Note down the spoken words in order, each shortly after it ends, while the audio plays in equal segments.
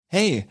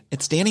Hey,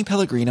 it's Danny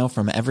Pellegrino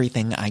from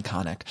Everything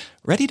Iconic.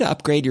 Ready to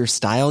upgrade your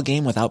style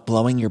game without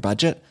blowing your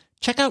budget?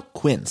 Check out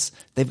Quince.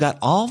 They've got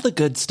all the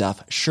good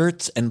stuff,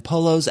 shirts and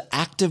polos,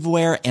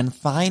 activewear, and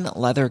fine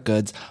leather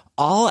goods,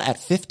 all at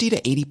 50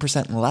 to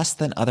 80% less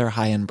than other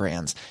high-end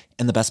brands.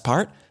 And the best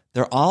part?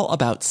 They're all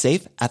about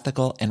safe,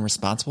 ethical, and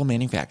responsible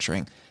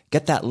manufacturing.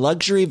 Get that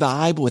luxury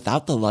vibe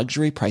without the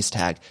luxury price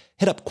tag.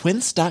 Hit up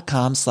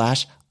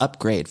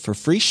quince.com/upgrade for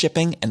free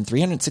shipping and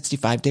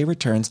 365-day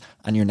returns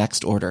on your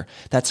next order.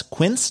 That's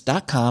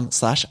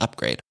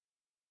quince.com/upgrade.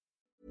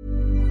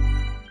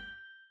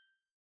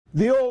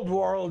 The old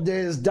world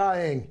is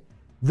dying.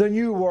 The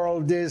new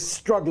world is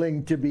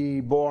struggling to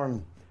be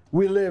born.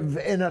 We live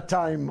in a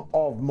time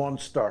of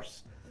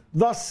monsters.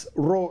 Thus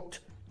wrote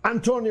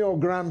Antonio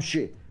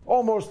Gramsci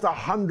almost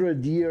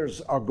 100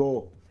 years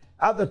ago.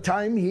 At the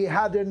time, he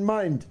had in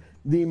mind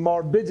the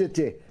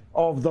morbidity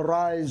of the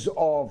rise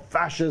of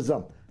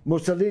fascism,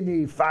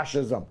 Mussolini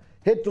fascism,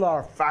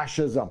 Hitler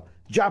fascism,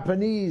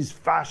 Japanese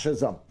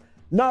fascism.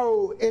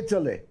 Now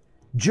Italy,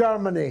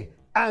 Germany,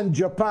 and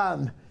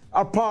Japan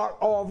are part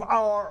of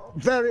our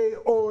very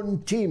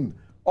own team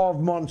of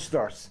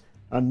monsters,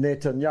 and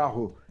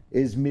Netanyahu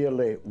is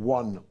merely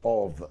one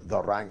of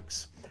the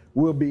ranks.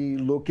 We'll be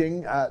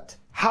looking at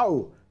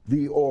how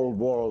the old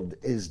world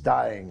is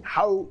dying,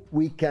 how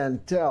we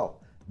can tell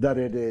that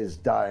it is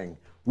dying,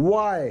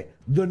 why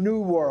the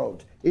new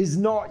world is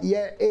not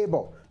yet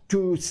able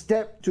to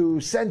step to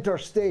center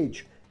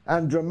stage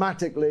and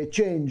dramatically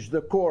change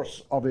the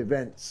course of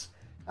events.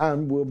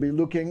 And we'll be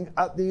looking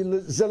at the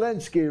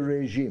Zelensky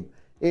regime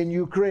in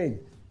Ukraine,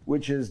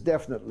 which is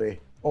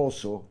definitely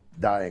also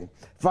dying.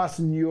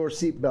 Fasten your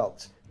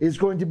seatbelts. It's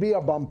going to be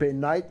a bumpy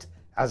night.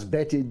 As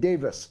Betty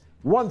Davis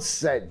once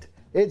said,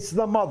 it's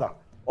the mother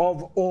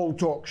of all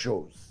talk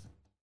shows.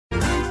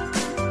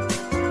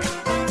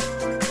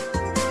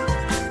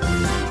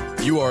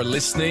 You are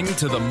listening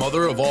to the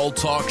Mother of All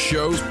Talk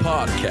Shows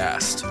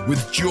podcast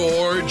with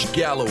George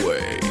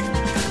Galloway.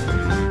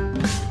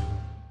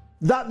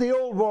 That the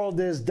old world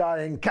is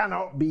dying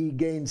cannot be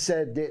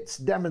gainsaid. It's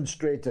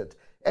demonstrated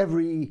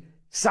every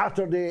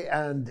Saturday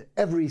and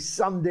every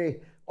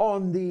Sunday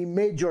on the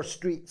major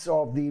streets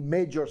of the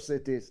major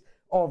cities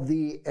of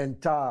the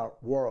entire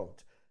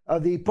world.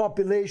 The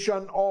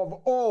population of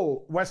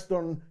all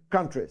Western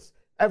countries,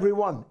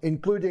 everyone,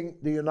 including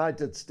the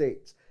United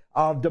States,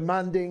 are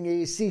demanding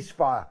a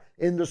ceasefire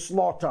in the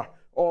slaughter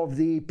of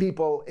the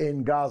people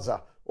in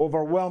Gaza,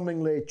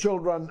 overwhelmingly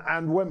children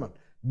and women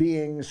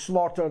being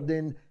slaughtered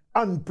in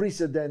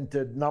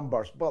unprecedented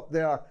numbers. But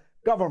their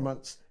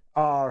governments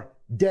are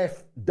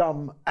deaf,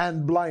 dumb,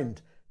 and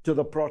blind to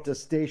the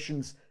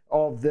protestations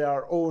of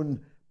their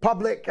own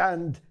public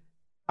and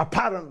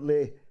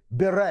apparently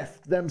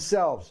bereft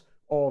themselves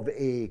of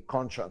a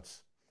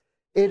conscience.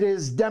 It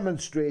is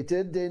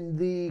demonstrated in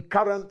the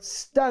current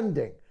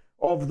standing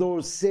of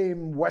those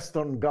same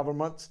Western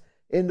governments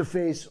in the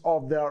face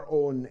of their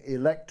own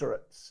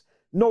electorates.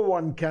 No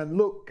one can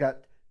look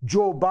at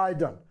Joe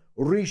Biden,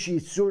 Rishi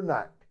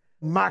Sunak,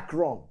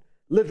 Macron,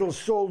 little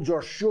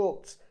soldier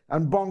Schultz,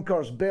 and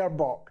bonkers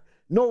Baerbock.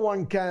 No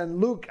one can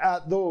look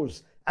at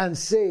those and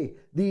say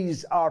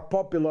these are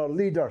popular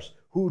leaders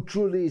who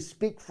truly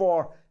speak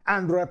for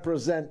and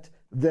represent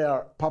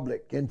their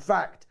public. In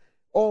fact,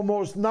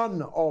 almost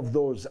none of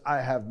those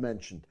I have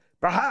mentioned,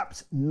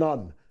 perhaps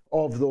none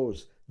of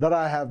those that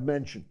I have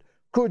mentioned,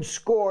 could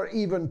score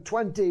even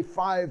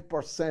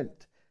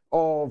 25%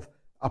 of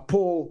a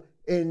poll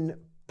in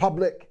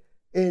public,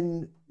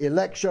 in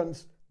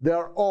elections.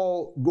 They're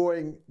all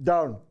going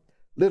down.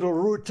 Little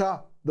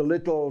Ruta, the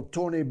little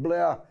Tony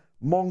Blair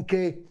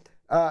monkey,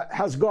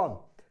 has gone.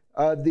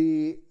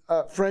 The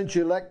French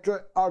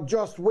electorate are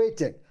just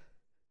waiting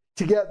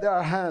to get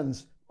their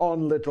hands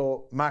on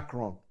little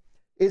Macron.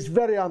 It's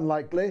very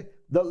unlikely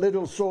that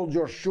little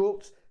soldier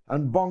Schultz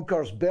and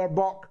bonkers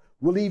Baerbock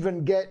will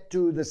even get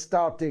to the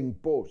starting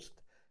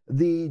post.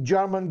 The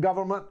German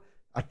government,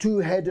 a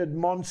two-headed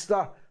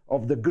monster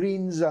of the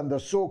Greens and the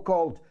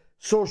so-called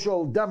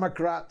Social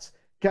Democrats,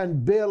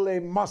 can barely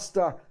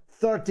muster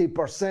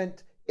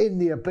 30% in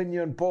the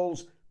opinion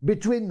polls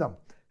between them.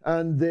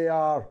 And they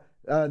are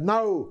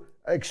now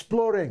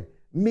exploring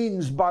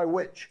means by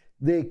which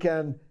they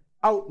can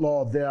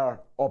outlaw their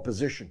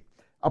opposition.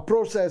 A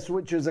process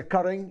which is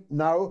occurring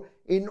now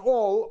in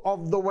all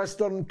of the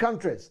Western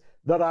countries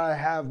that I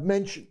have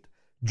mentioned.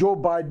 Joe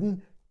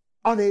Biden,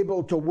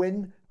 unable to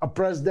win a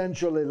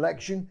presidential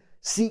election,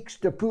 seeks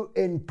to put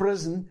in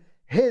prison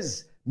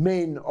his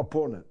main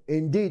opponent.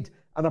 Indeed,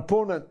 an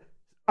opponent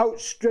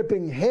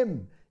outstripping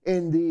him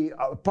in the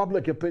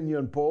public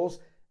opinion polls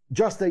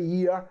just a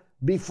year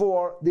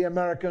before the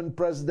American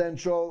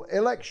presidential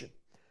election.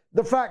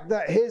 The fact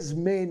that his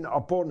main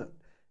opponent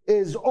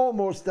is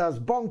almost as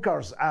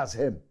bonkers as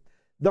him,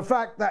 the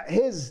fact that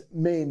his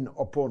main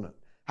opponent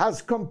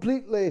has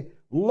completely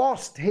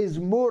lost his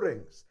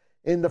moorings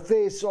in the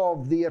face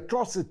of the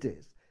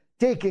atrocities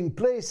taking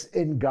place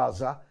in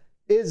Gaza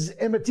is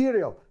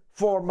immaterial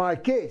for my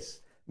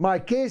case. My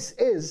case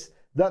is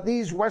that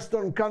these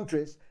Western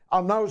countries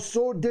are now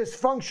so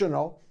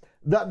dysfunctional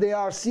that they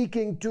are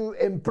seeking to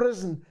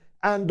imprison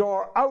and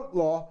or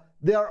outlaw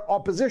their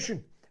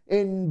opposition.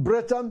 In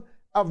Britain,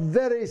 a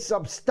very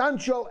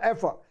substantial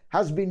effort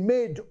has been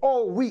made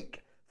all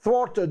week,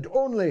 thwarted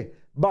only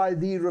by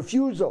the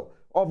refusal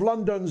of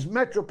London's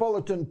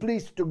Metropolitan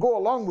Police to go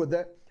along with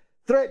it,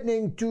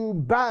 threatening to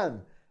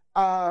ban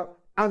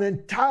an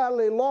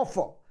entirely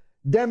lawful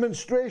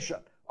demonstration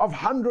of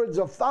hundreds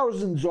of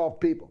thousands of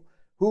people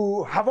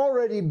who have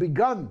already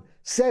begun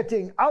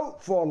setting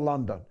out for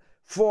London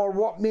for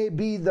what may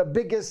be the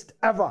biggest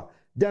ever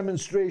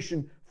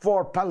demonstration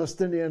for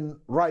Palestinian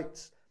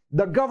rights.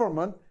 The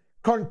government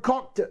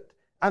concocted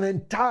an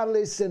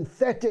entirely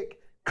synthetic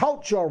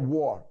culture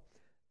war,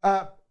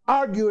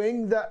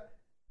 arguing that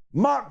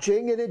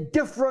marching in a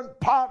different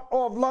part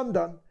of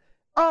London,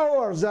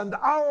 hours and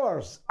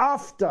hours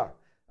after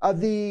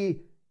the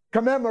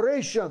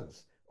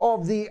commemorations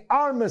of the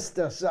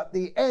armistice at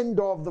the end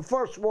of the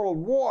First World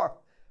War,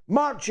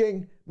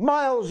 marching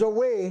miles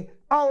away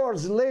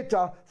hours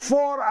later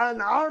for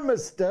an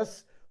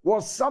armistice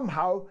was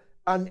somehow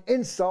an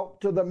insult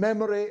to the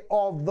memory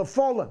of the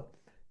fallen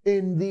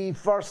in the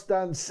First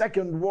and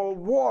Second World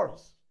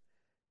Wars.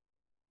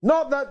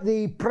 Not that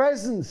the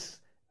presence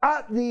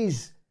at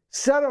these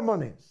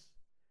ceremonies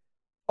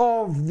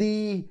of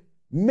the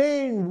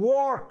main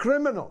war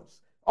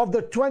criminals of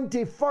the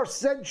 21st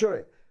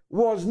century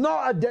was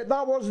not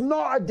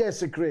a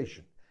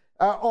desecration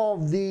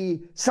of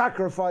the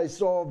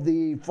sacrifice of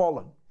the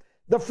fallen.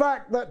 The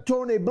fact that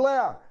Tony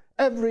Blair,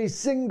 every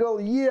single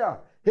year,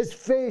 his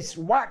face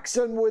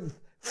waxen with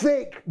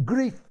fake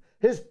grief,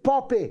 his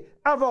poppy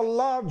ever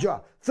larger,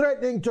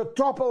 threatening to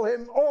topple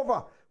him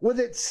over with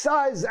its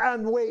size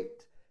and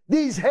weight.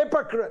 These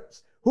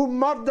hypocrites who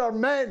murder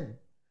men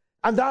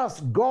and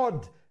ask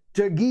God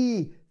to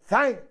give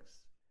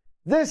thanks.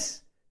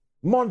 This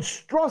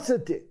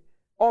monstrosity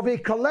of a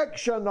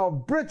collection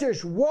of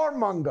British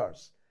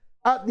warmongers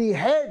at the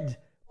head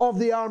of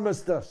the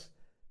armistice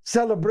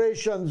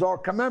celebrations or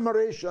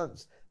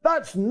commemorations,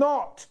 that's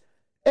not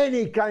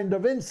any kind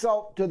of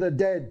insult to the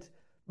dead,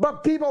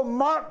 but people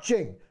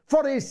marching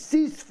for a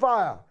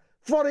ceasefire,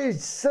 for a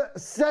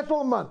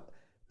settlement,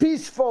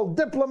 peaceful,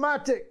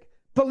 diplomatic,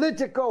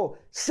 political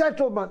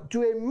settlement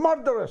to a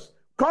murderous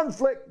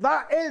conflict.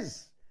 That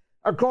is,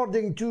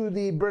 according to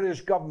the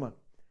British government.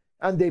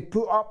 And they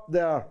put up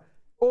their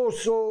oh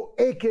so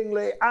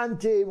achingly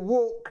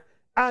anti-woke,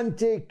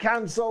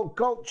 anti-cancel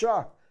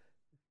culture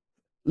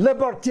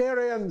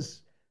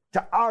libertarians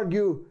to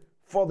argue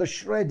for the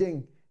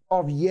shredding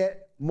of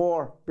yet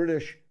more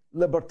British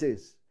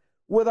liberties.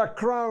 With a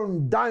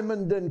crown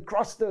diamond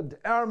encrusted,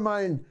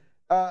 ermine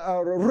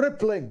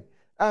rippling,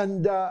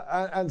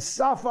 and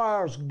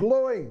sapphires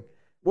glowing,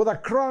 with a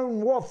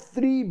crown worth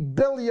 £3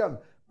 billion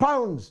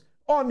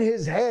on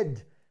his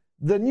head,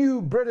 the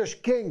new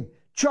British King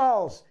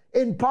Charles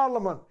in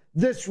Parliament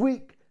this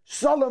week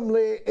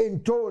solemnly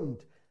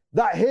intoned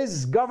that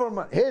his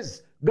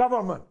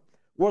government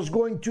was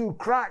going to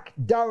crack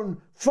down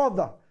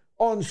further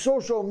on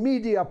social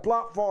media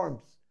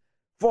platforms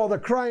for the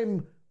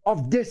crime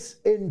of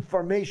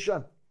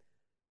disinformation.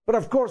 But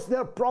of course,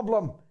 their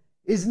problem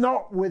is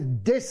not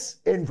with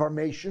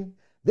disinformation.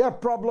 Their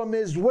problem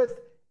is with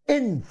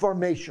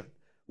information,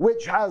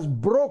 which has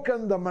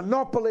broken the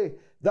monopoly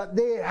that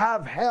they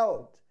have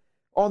held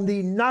on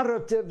the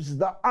narratives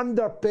that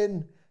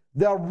underpin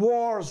their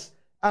wars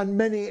and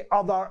many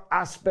other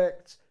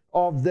aspects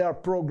of their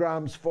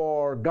programs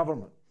for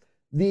government.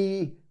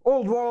 The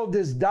old world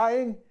is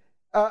dying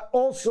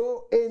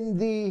also in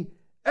the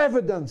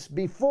evidence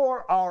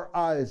before our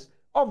eyes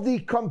of the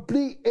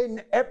complete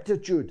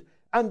ineptitude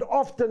and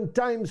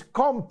oftentimes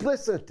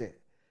complicity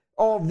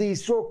of the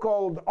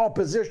so-called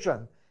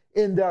opposition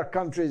in their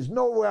countries.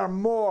 Nowhere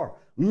more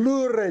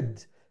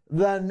lurid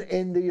than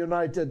in the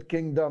United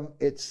Kingdom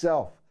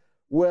itself,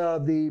 where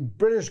the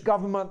British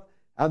government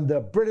and the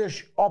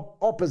British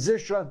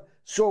opposition,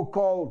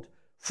 so-called,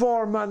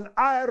 form an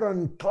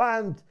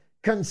ironclad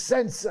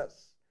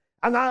consensus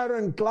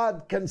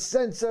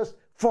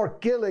for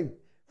killing,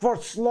 for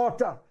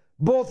slaughter,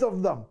 both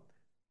of them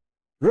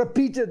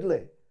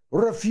repeatedly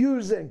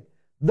refusing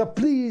the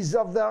pleas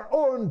of their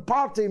own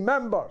party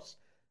members,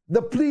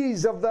 the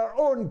pleas of their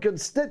own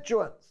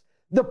constituents,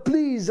 the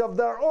pleas of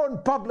their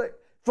own public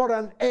for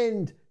an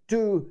end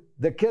to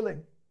the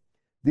killing.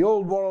 The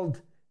old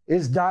world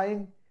is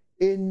dying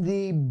in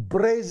the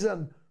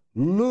brazen,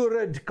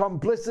 lurid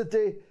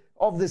complicity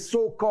of the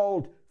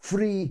so-called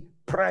free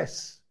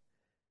press.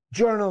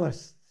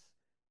 Journalists,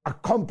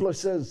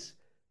 accomplices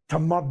to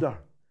murder.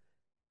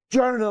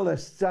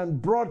 Journalists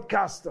and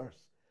broadcasters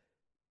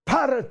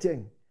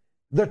parroting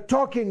the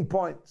talking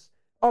points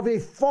of a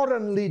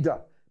foreign leader,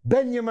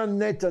 Benjamin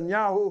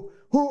Netanyahu,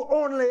 who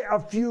only a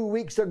few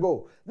weeks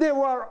ago they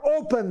were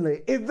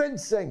openly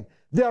evincing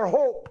their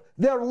hope,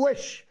 their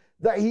wish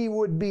that he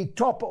would be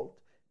toppled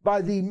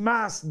by the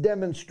mass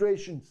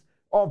demonstrations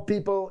of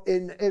people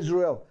in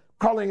Israel,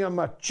 calling him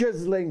a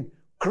chiseling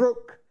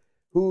crook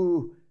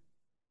who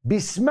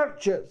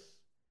besmirches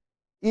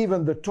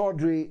even the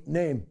tawdry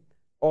name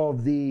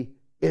of the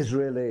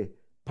Israeli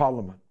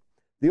parliament.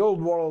 The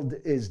old world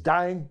is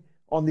dying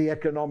on the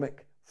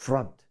economic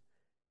front.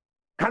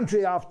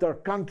 Country after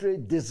country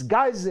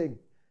disguising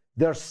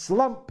their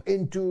slump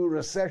into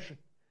recession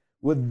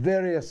with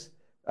various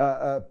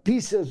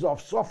pieces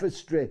of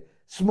sophistry,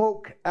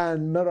 smoke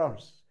and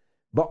mirrors,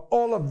 but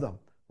all of them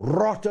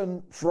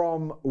rotten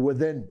from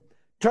within,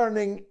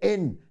 turning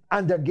in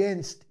and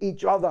against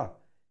each other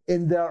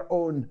in their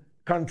own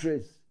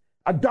countries.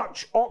 A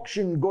Dutch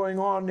auction going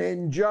on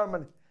in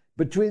Germany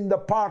between the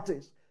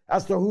parties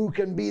as to who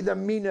can be the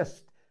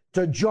meanest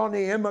to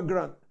Johnny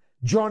immigrant,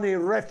 Johnny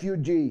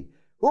refugee,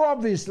 who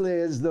obviously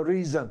is the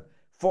reason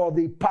for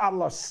the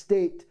parlous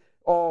state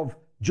of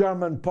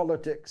German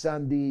politics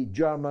and the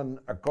German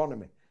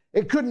economy.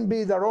 It couldn't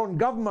be their own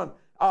government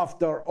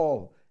after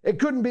all. It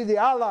couldn't be the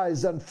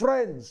allies and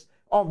friends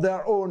of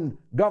their own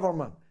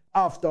government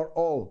after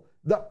all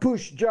that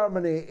pushed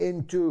Germany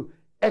into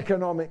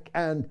economic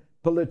and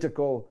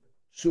political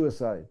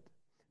suicide.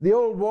 The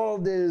old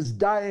world is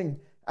dying,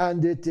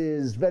 and it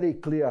is very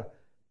clear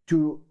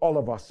to all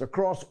of us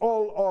across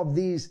all of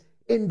these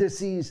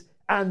indices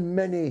and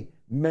many,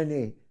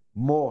 many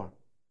more.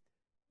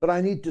 But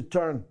I need to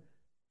turn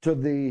to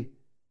the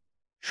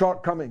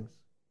shortcomings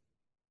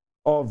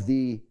of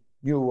the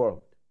New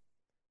World.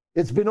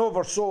 It's been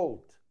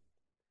oversold,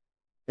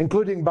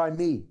 including by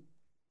me.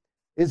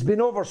 It's been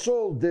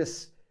oversold,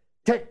 this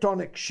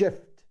tectonic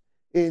shift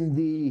in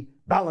the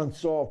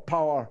balance of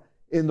power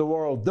in the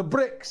world. The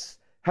BRICS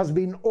has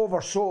been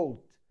oversold.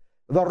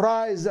 The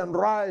rise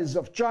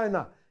of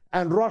China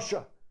and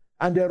Russia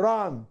and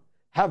Iran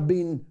have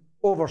been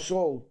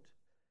oversold.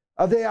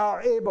 They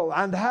are able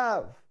and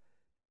have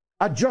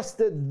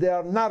adjusted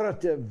their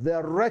narrative,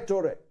 their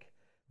rhetoric,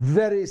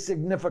 very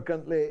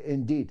significantly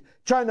indeed.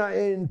 China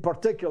in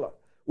particular,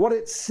 what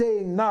it's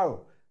saying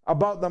now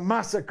about the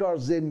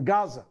massacres in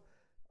Gaza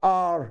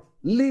are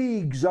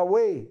leagues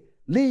away,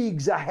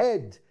 leagues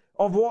ahead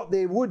of what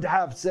they would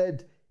have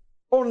said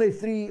only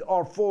 3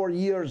 or 4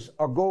 years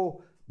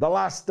ago, the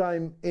last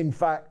time, in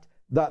fact,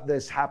 that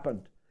this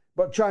happened.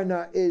 But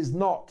China is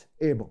not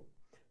able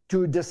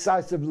to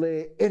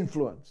decisively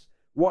influence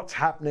what's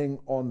happening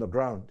on the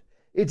ground.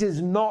 It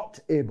is not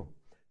able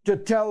to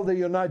tell the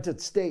United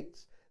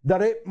States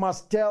that it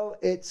must tell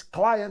its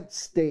client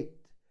state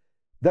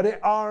that it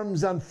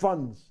arms and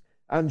funds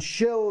and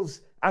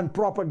shills and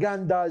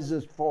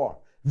propagandizes for,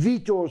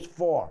 vetoes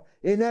for,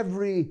 in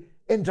every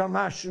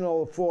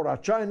international fora.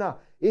 China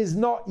is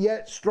not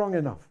yet strong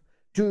enough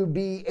to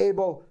be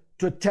able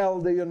to tell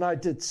the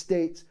United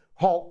States,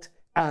 halt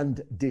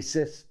and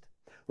desist.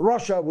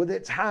 Russia, with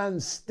its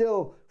hands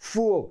still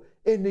full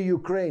in the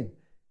Ukraine,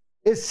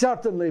 is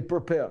certainly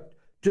prepared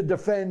to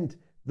defend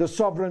the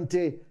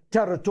sovereignty,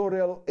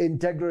 territorial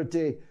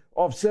integrity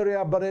of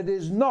Syria, but it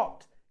is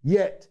not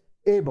yet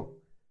able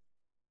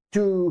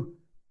to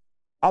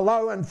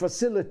allow and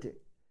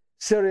facilitate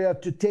Syria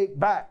to take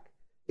back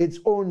its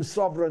own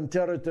sovereign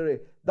territory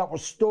that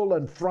was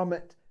stolen from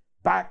it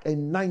back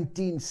in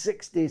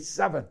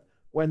 1967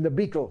 when the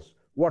Beatles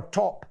were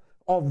top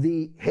of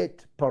the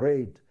hit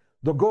parade.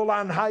 The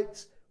Golan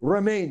Heights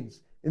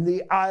remains in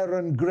the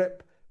iron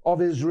grip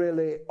of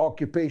Israeli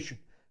occupation,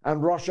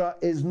 and Russia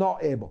is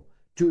not able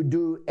to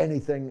do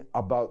anything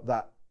about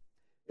that.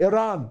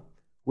 Iran,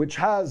 which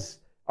has,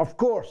 of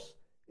course,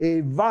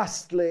 a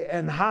vastly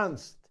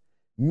enhanced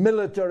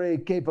military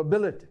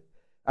capability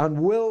and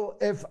will,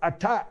 if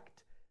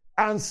attacked,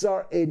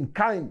 answer in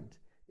kind,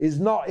 is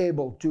not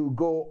able to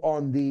go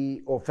on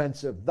the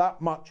offensive. That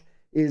much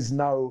is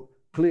now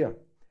clear.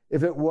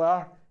 If it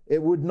were,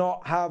 it would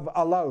not have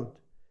allowed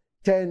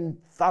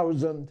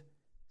 10,000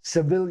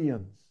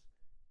 civilians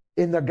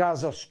in the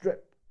Gaza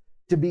Strip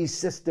to be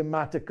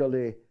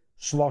systematically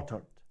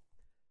slaughtered.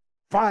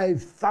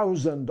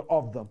 5,000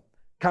 of them,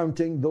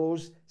 counting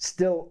those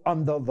still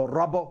under the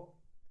rubble.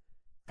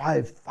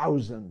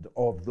 5,000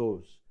 of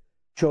those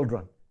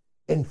children,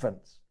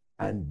 infants,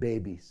 and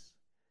babies.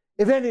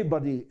 If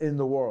anybody in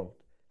the world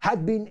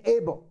had been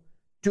able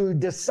to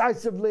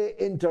decisively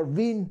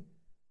intervene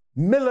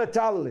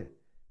militarily,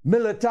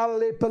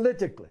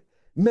 politically,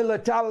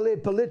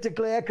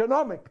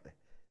 economically,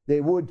 they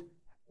would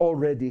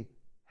already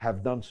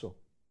have done so.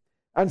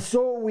 And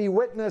so we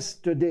witness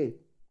today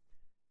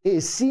a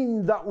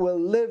scene that will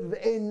live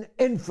in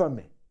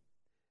infamy,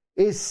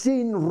 a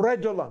scene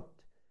redolent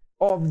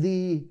of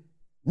the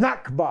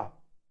Nakba,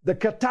 the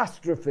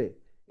catastrophe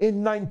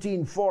in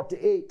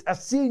 1948, a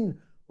scene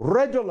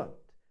redolent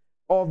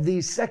of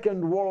the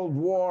Second World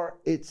War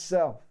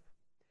itself,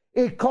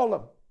 a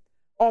column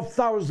of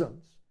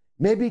thousands,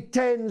 maybe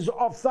tens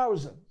of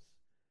thousands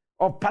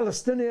of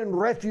Palestinian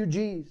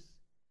refugees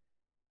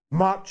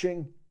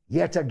marching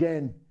yet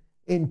again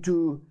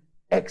into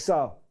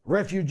exile,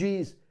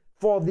 refugees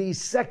for the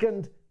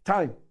second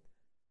time.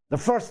 The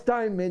first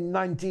time in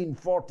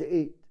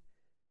 1948,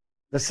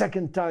 the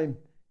second time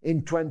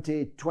in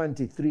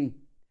 2023,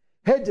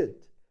 headed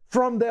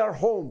from their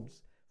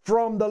homes,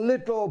 from the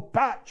little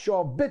patch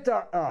of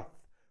bitter earth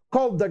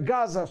called the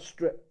Gaza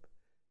Strip,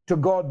 to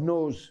God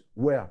knows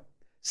where.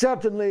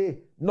 Certainly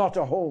not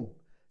a home,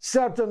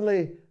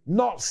 certainly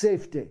not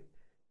safety.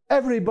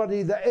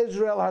 Everybody that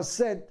Israel has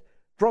sent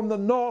from the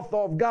north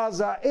of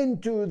Gaza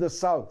into the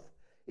south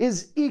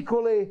is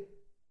equally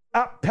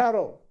at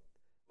peril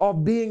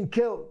of being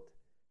killed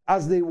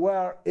as they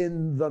were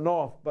in the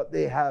north, but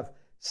they have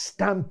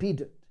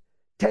stampeded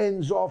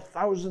tens of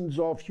thousands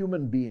of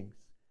human beings,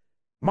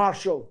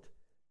 marshaled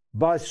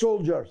by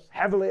soldiers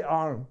heavily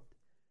armed.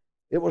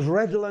 It was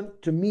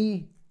redolent to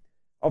me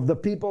of the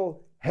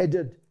people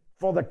headed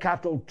for the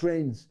cattle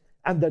trains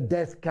and the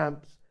death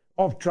camps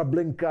of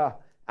Treblinka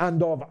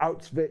and of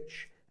Auschwitz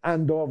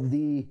and of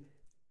the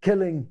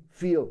killing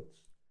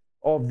fields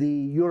of the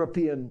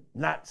European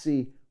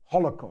Nazi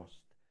Holocaust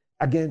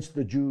against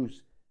the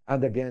Jews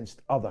and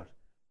against other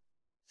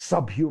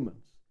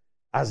subhumans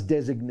as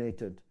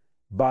designated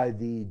by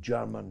the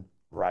German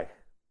Reich.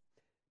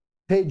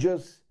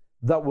 Pages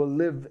that will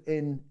live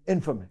in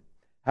infamy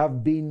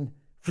have been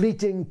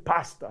fleeting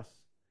past us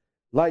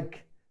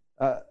like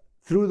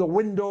through the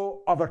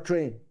window of a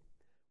train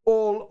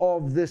all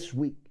of this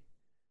week.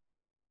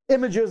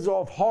 Images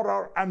of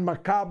horror and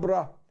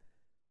macabre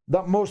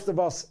that most of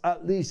us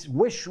at least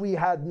wish we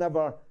had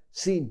never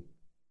seen.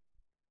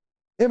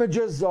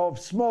 Images of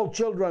small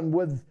children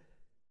with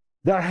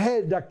their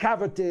head a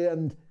cavity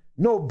and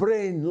no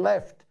brain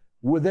left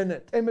within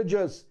it.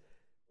 Images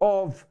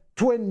of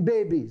twin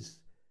babies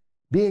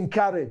being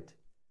carried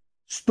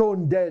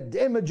stone dead.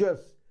 Images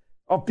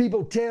of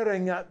people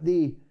tearing at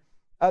the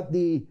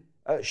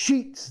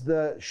sheets,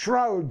 the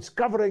shrouds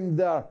covering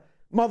their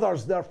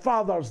mothers, their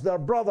fathers, their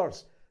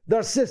brothers,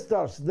 their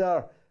sisters,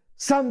 their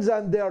sons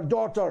and their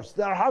daughters,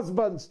 their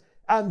husbands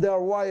and their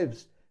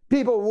wives.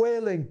 People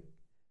wailing,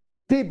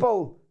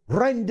 people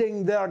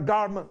rending their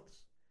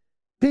garments,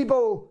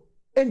 people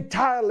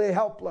entirely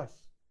helpless,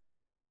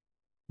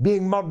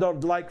 being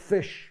murdered like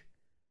fish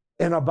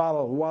in a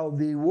barrel, while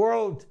the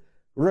world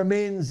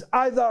remains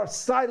either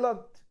silent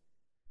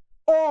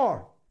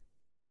or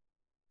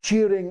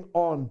cheering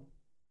on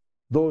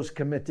those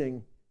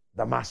committing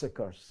the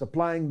massacres,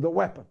 supplying the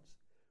weapons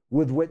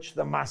with which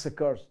the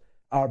massacres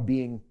are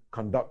being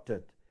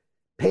conducted,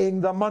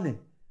 paying the money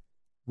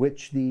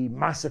which the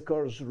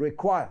massacres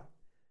require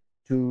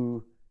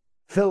to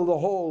fill the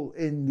hole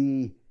in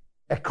the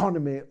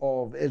economy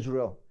of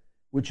Israel,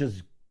 which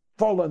has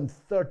fallen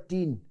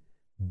 13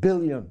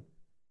 billion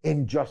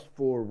in just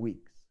 4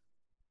 weeks.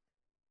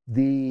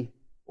 The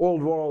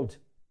old world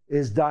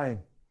is dying.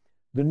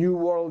 The new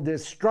world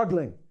is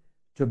struggling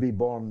to be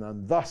born,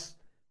 and thus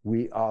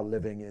we are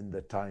living in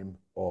the time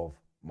of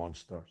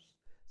monsters.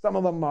 Some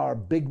of them are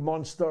big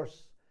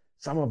monsters.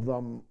 Some of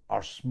them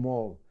are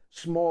small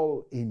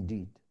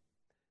indeed.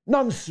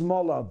 None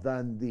smaller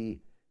than the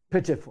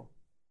pitiful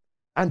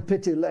and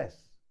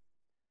pitiless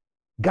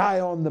guy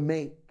on the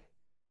make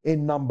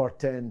in number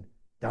 10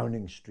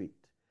 Downing Street.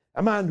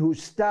 A man who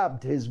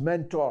stabbed his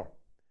mentor,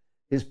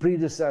 his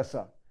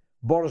predecessor,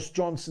 Boris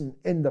Johnson,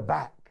 in the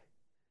back,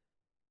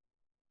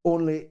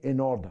 only in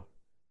order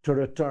to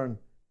return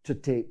to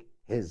take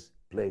his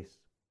place.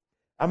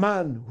 A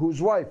man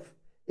whose wife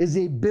is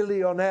a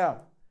billionaire,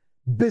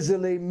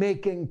 busily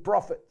making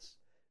profits,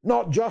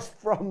 not just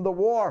from the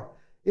war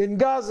in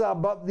Gaza,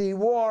 but the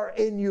war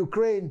in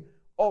Ukraine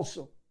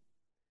also.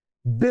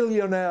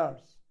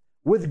 Billionaires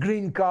with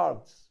green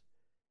cards,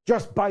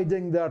 just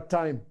biding their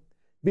time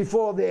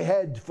before they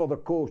head for the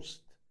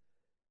coast,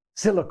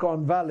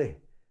 Silicon Valley,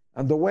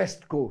 and the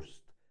west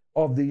coast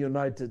of the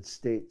United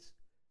States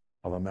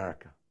of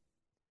America.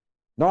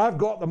 Now, I've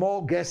got them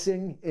all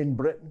guessing in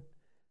Britain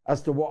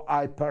as to what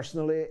I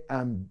personally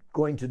am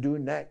going to do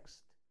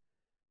next.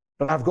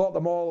 But I've got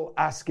them all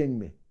asking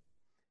me.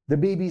 The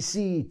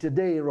BBC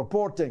today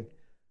reporting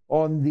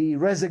on the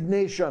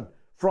resignation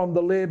from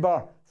the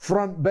Labour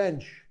front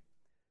bench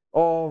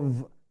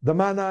of the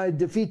man I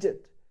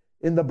defeated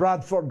in the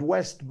Bradford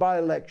West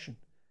by-election,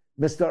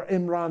 Mr.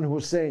 Imran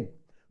Hussain,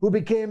 who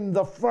became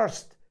the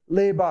first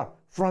Labour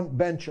front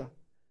bencher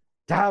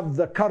to have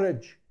the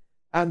courage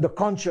and the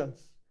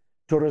conscience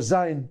to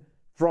resign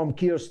from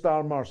Keir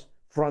Starmer's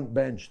front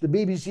bench. The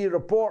BBC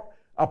report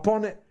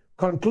upon it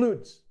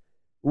concludes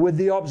with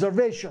the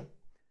observation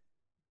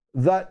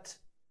that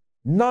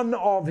none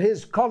of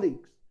his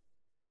colleagues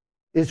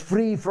is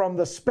free from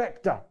the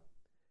spectre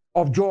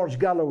of George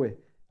Galloway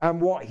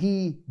and what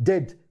he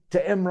did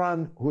to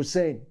Imran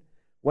Hussain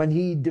when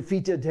he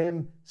defeated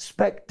him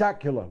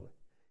spectacularly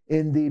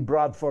in the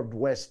Bradford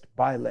West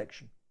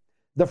by-election.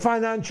 The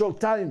Financial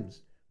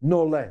Times,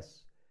 no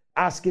less,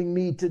 asking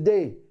me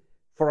today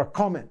for a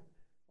comment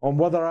on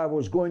whether I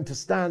was going to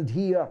stand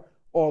here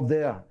or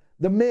there.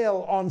 The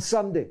Mail on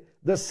Sunday,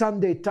 the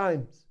Sunday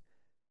Times.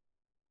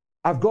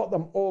 I've got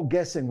them all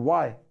guessing.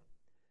 Why?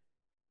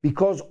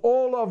 Because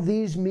all of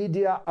these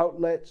media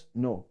outlets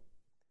know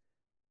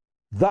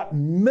that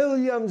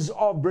millions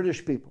of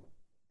British people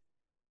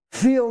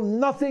feel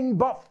nothing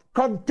but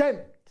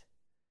contempt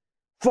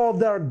for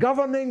their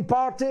governing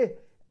party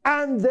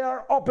and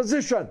their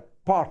opposition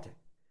party,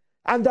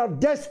 and are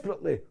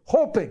desperately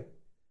hoping,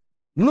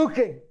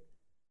 looking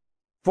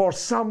for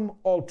some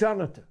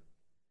alternative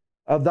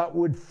that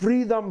would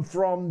free them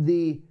from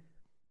the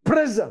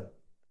prison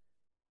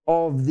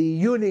of the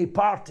uni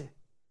party,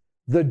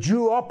 the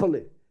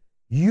Jewopoly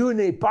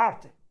uni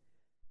party,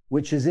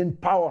 which is in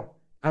power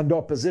and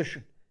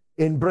opposition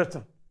in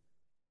Britain,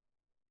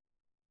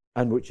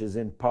 and which is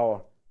in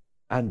power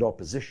and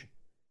opposition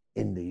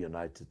in the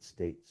United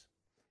States.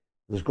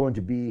 There's going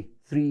to be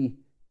 3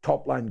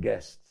 top-line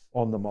guests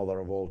on the Mother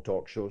of All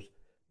Talk shows,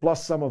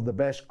 plus some of the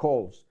best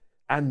calls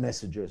and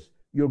messages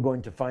you're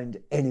going to find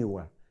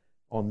anywhere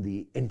on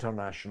the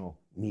international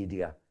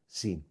media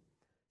scene.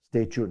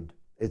 Stay tuned.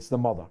 It's the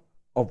Mother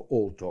of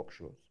All Talk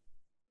shows.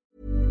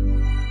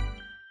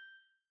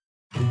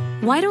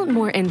 Why don't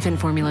more infant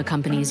formula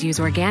companies use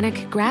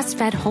organic,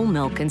 grass-fed whole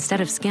milk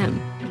instead of skim?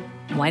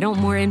 Why don't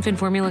more infant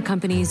formula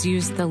companies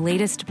use the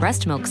latest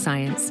breast milk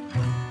science?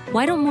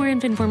 Why don't more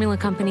infant formula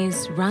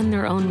companies run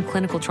their own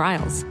clinical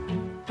trials?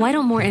 Why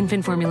don't more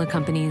infant formula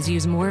companies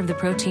use more of the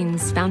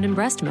proteins found in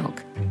breast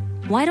milk?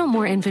 Why don't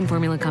more infant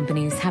formula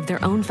companies have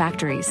their own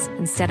factories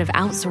instead of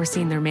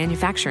outsourcing their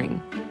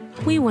manufacturing?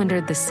 We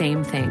wondered the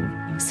same thing.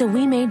 So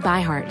we made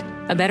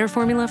ByHeart, a better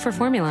formula for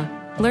formula.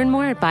 Learn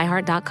more at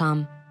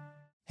byheart.com.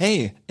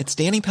 Hey, it's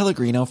Danny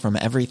Pellegrino from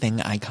Everything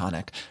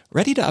Iconic.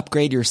 Ready to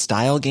upgrade your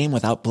style game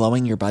without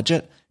blowing your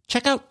budget?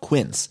 Check out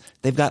Quince.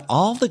 They've got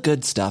all the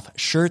good stuff,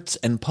 shirts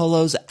and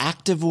polos,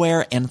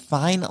 activewear, and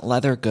fine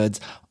leather goods,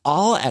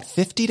 all at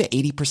 50 to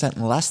 80%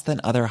 less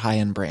than other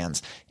high-end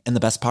brands. And the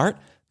best part?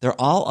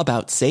 They're all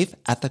about safe,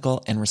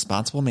 ethical, and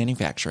responsible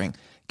manufacturing.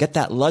 Get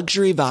that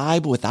luxury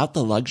vibe without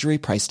the luxury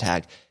price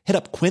tag. Hit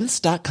up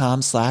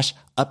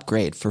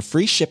quince.com/upgrade for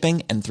free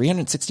shipping and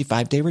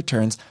 365-day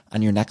returns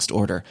on your next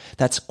order.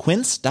 That's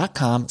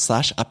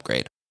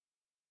quince.com/upgrade.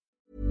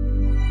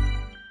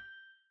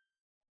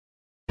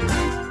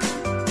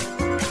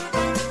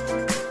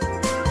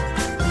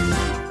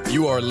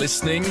 You are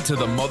listening to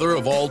the Mother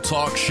of All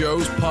Talk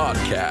Shows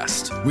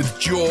podcast with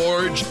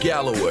George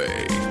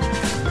Galloway.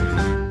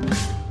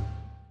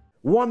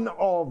 One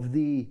of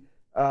the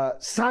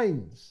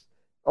signs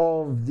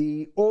of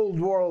the old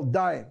world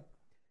dying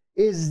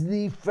is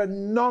the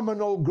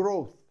phenomenal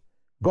growth,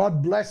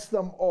 God bless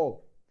them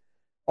all,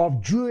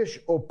 of Jewish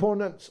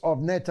opponents of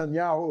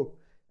Netanyahu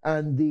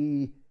and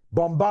the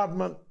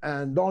bombardment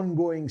and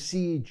ongoing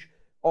siege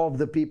of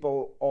the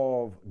people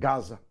of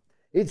Gaza.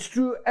 It's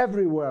true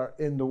everywhere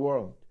in the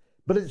world,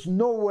 but it's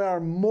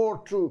nowhere more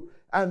true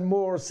and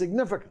more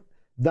significant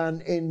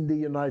than in the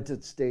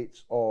United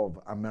States of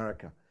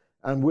America.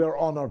 And we're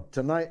honored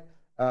tonight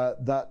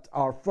that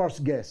our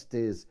first guest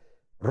is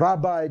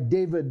Rabbi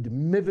David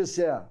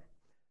Miviser,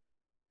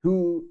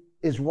 who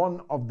is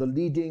one of the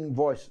leading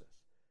voices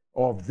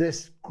of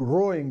this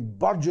growing,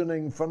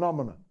 burgeoning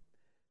phenomenon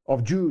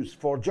of Jews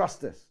for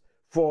justice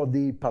for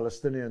the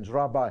Palestinians.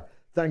 Rabbi,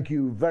 thank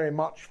you very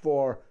much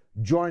for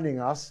joining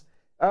us.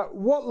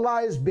 What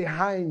lies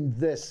behind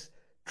this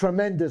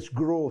tremendous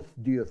growth,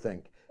 do you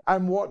think?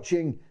 I'm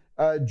watching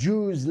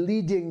Jews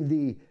leading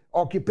the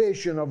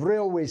occupation of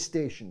railway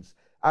stations.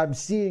 I'm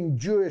seeing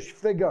Jewish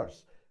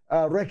figures,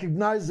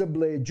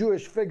 recognizably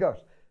Jewish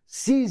figures,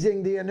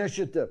 seizing the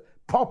initiative,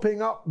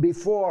 popping up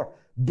before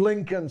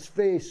Blinken's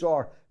face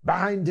or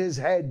behind his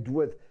head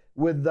with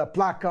the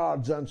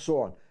placards and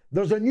so on.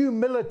 There's a new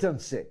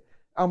militancy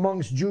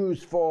amongst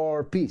Jews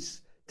for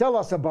peace. Tell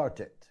us about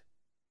it.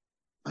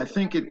 I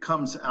think it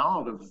comes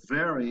out of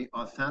very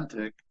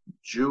authentic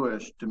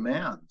Jewish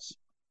demands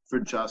for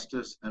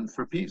justice and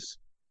for peace,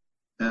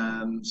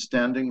 and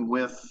standing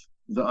with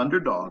the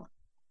underdog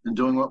and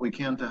doing what we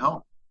can to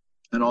help,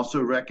 and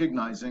also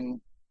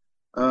recognizing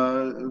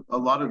a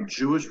lot of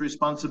Jewish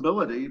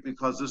responsibility,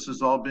 because this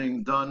is all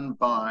being done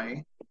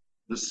by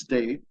the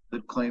state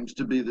that claims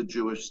to be the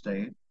Jewish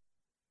state.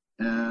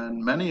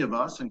 And many of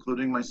us,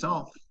 including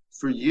myself,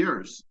 for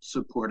years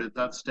supported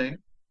that state.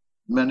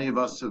 Many of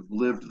us have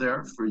lived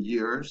there for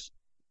years.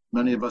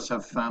 Many of us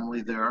have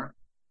family there.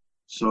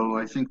 So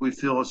I think we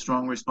feel a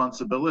strong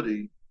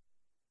responsibility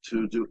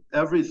to do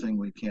everything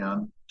we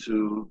can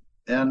to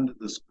end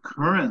this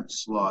current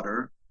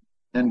slaughter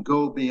and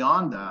go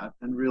beyond that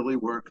and really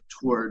work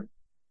toward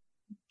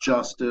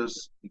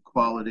justice,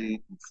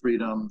 equality, and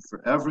freedom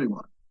for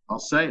everyone. I'll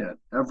say it,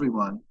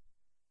 everyone,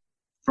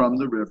 from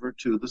the river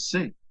to the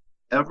sea.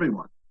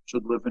 Everyone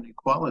should live in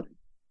equality.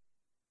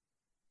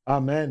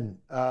 Amen.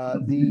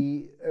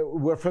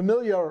 We're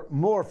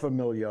more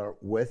familiar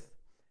with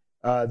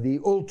the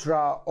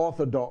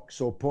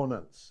ultra-Orthodox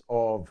opponents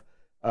of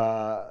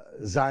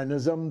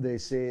Zionism. They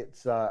say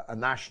it's a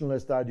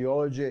nationalist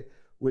ideology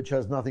which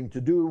has nothing to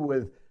do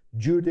with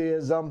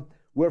Judaism.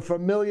 We're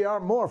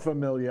more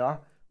familiar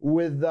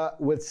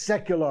with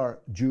secular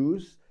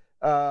Jews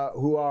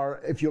who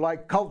are, if you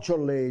like,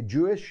 culturally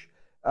Jewish,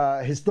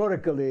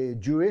 historically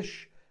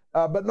Jewish,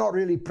 but not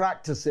really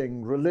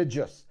practicing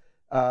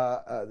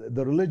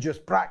the religious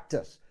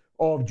practice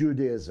of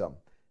Judaism.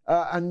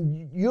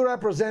 And you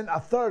represent a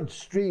third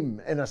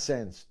stream, in a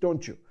sense,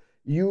 don't you?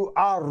 You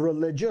are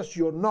religious,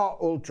 you're not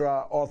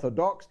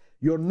ultra-Orthodox,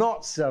 you're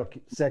not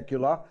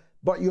secular,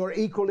 but you're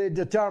equally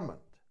determined.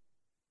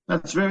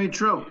 That's very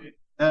true.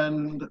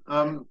 And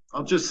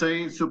I'll just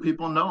say, so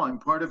people know, I'm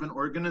part of an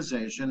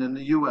organization in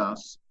the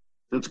US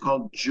that's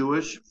called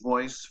Jewish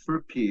Voice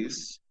for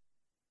Peace.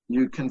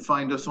 You can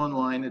find us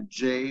online at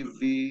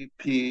jvp.org.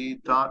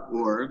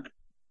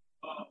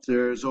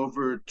 There's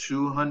over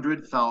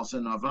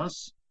 200,000 of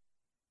us.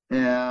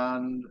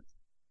 And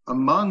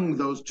among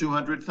those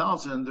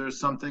 200,000, there's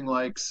something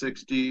like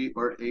 60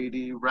 or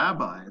 80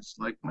 rabbis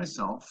like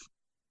myself.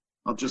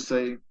 I'll just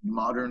say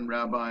modern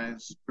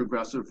rabbis,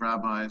 progressive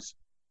rabbis,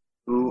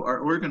 who are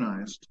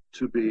organized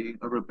to be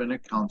a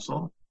rabbinic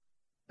council.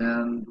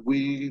 And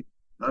we,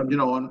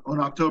 on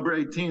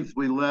October 18th,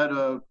 we led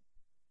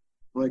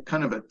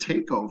kind of a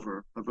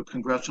takeover of a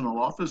congressional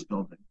office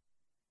building.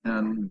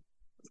 And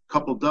a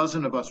couple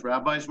dozen of us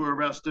rabbis were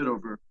arrested.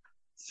 Over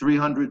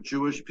 300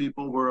 Jewish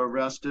people were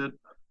arrested.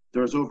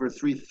 There's over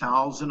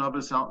 3,000 of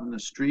us out in the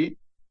street,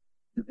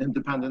 in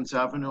Independence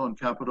Avenue on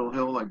Capitol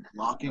Hill, like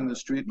blocking the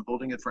street and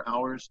holding it for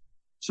hours.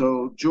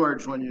 So,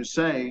 George, when you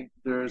say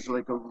there's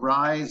like a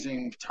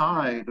rising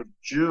tide of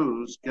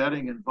Jews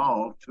getting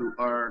involved who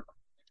are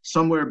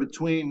somewhere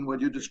between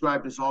what you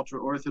described as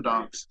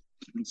ultra-Orthodox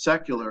and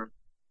secular,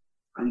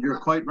 you're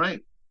quite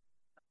right.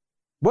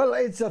 Well,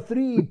 it's a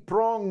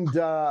three-pronged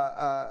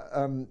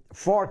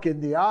fork in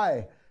the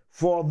eye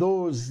for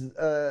those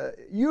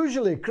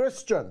usually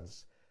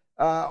Christians,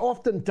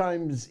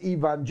 oftentimes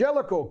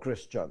evangelical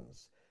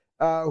Christians,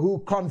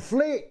 who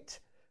conflate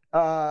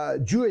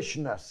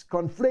Jewishness,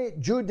 conflate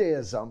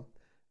Judaism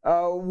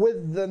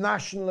with the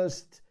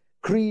nationalist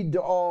creed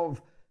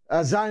of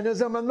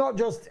Zionism, and not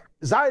just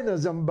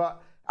Zionism,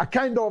 but a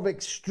kind of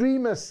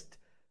extremist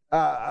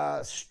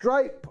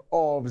stripe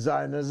of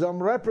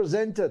Zionism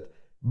represented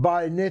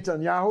by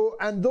Netanyahu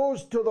and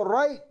those to the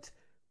right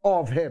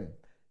of him.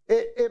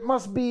 It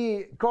must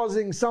be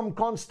causing some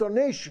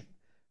consternation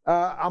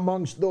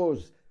amongst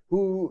those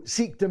who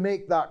seek to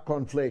make that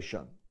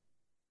conflation.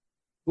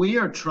 We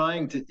are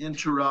trying to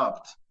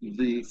interrupt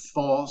the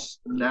false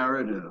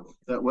narrative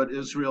that what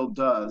Israel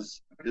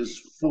does is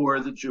for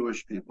the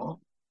Jewish people,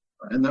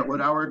 and that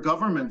what our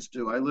governments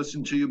do. I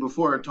listened to you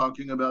before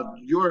talking about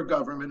your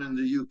government in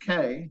the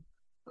UK,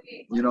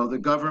 the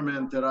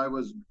government that I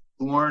was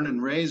born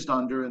and raised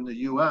under in the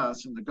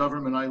US, and the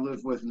government I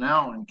live with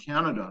now in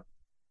Canada.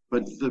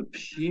 But the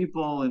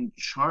people in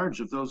charge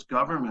of those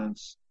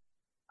governments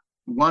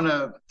want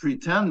to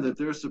pretend that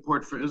their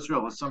support for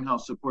Israel is somehow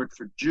support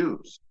for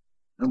Jews.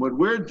 And what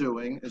we're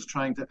doing is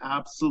trying to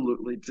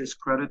absolutely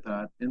discredit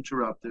that,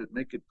 interrupt it,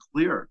 make it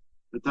clear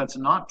that that's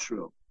not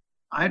true.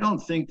 I don't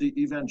think the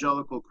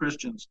evangelical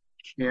Christians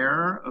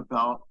care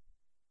about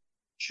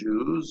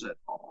Jews at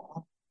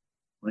all.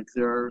 Like,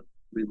 their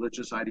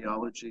religious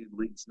ideology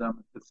leads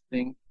them to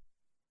think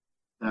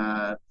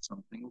that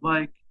something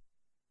like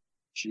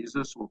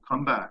Jesus will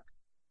come back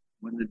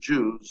when the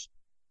Jews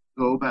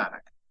go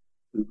back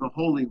to the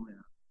Holy Land.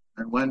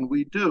 And when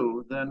we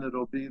do, then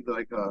it'll be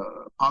like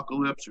a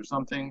apocalypse or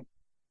something.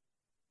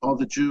 All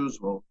the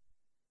Jews will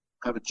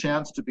have a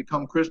chance to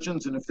become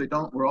Christians, and if they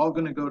don't, we're all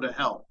going to go to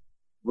hell,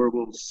 where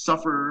we'll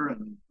suffer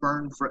and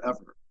burn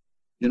forever.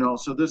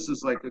 So this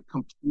is like a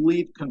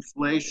complete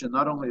conflation,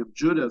 not only of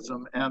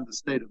Judaism and the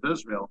state of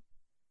Israel,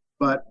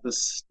 but the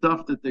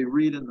stuff that they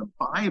read in the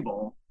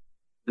Bible,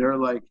 they're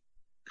like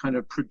kind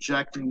of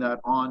projecting that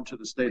onto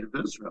the state of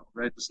Israel,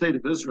 right? The state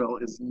of Israel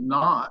is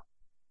not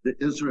the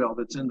Israel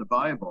that's in the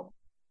Bible.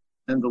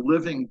 And the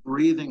living,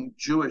 breathing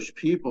Jewish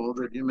people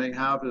that you may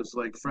have as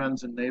like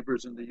friends and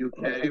neighbors in the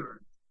UK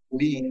or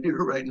me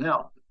here right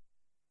now,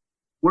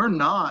 we're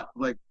not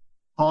like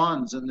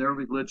pawns in their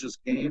religious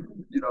game,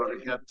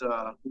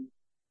 to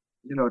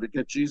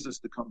get Jesus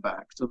to come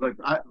back. So like,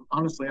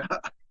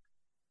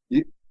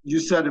 you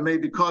said it may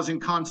be causing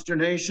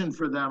consternation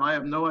for them. I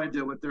have no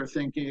idea what they're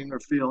thinking or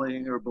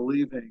feeling or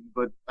believing,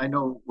 but I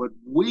know what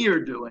we are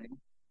doing,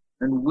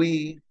 and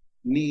we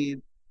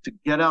need to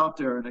get out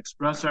there and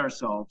express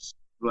ourselves,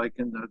 like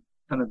in the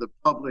kind of the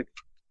public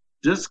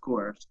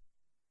discourse,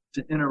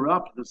 to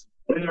interrupt this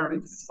very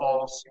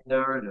false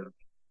narrative,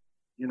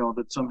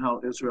 that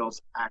somehow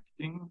Israel's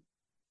acting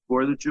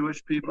for the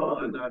Jewish people,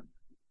 and that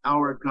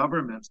our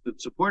governments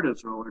that support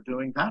Israel are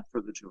doing that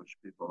for the Jewish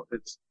people.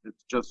 It's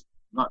just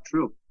not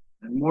true.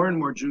 And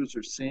more Jews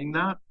are seeing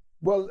that.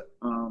 Well,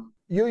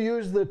 you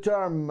use the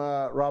term,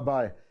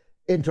 Rabbi,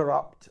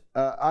 interrupt.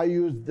 I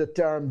use the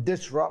term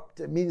disrupt.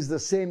 It means the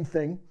same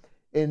thing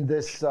in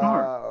this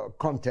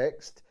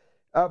context.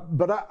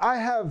 But I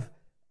have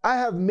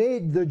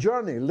made the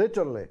journey,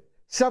 literally,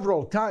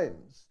 several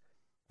times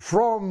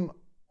from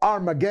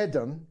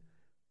Armageddon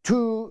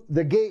to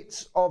the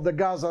gates of the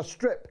Gaza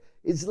Strip.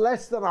 It's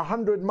less than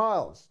 100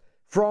 miles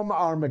from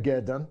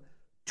Armageddon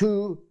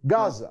to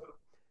Gaza.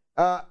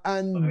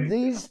 And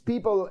these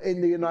people in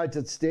the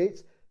United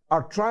States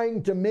are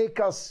trying to make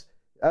us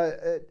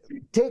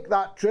take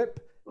that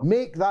trip,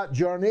 make that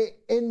journey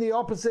in the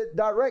opposite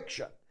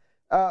direction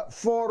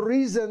for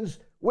reasons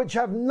which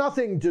have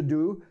nothing to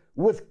do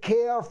with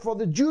care for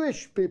the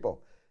Jewish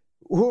people,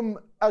 whom,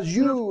 as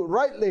you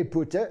rightly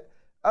put it,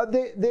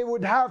 they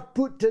would have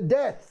put to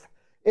death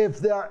if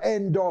their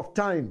end of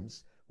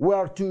times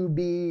were to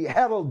be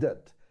heralded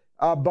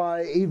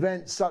by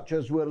events such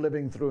as we're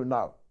living through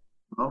now?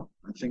 Well,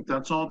 I think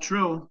that's all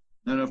true.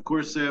 And of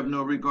course, they have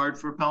no regard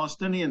for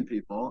Palestinian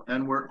people.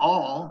 And we're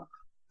all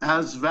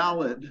as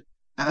valid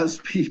as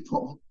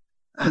people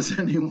as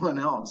anyone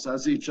else,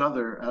 as each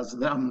other, as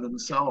them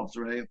themselves,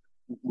 right?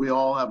 We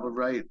all have a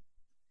right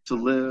to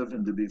live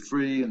and to be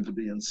free and to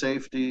be in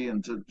safety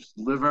and to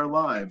live our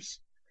lives.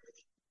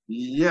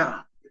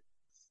 Yeah.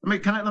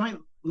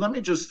 Let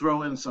me just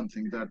throw in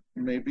something that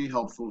may be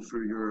helpful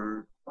for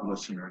your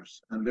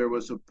listeners. And there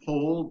was a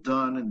poll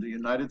done in the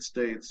United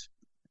States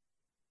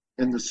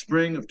in the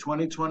spring of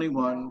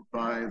 2021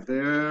 by a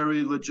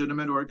very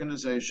legitimate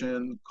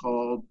organization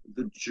called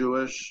the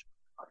Jewish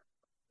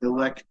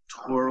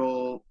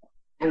Electoral,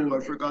 I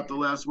forgot the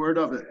last word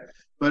of it,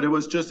 but it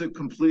was just a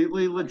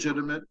completely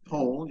legitimate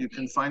poll. You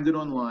can find it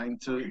online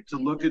to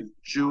look at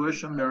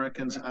Jewish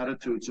Americans'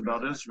 attitudes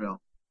about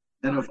Israel.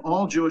 And of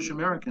all Jewish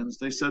Americans,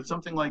 they said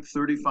something like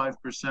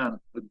 35%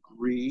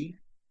 agree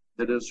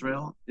that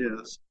Israel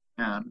is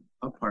an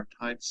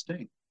apartheid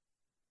state.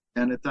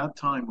 And at that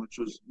time, which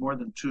was more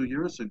than 2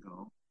 years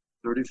ago,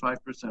 35%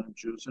 of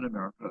Jews in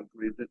America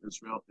agreed that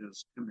Israel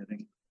is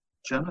committing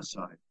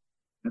genocide.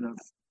 And of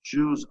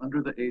Jews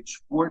under the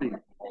age 40,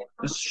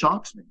 this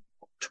shocks me,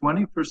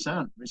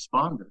 20%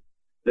 responded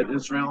that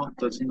Israel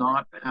does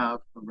not have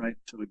a right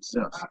to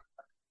exist.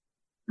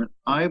 And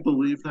I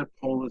believe that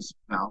poll is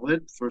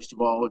valid. First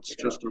of all, it's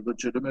just a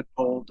legitimate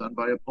poll done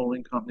by a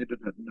polling company that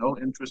had no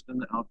interest in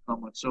the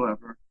outcome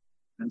whatsoever.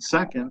 And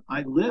second,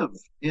 I live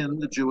in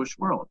the Jewish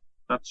world.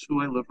 That's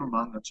who I live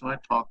among. That's who I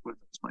talk with.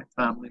 It's my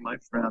family, my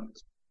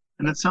friends.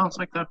 And it sounds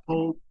like that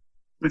poll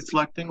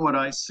reflecting what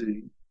I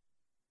see.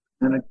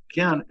 And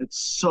again, it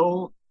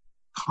so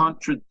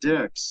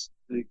contradicts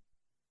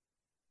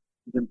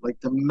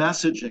the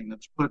messaging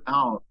that's put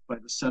out by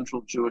the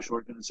central Jewish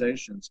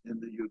organizations in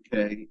the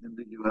UK, in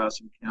the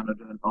US, and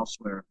Canada, and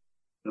elsewhere.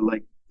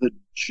 Like the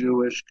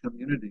Jewish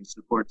community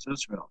supports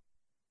Israel.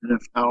 And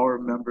if our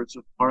members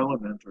of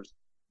parliament or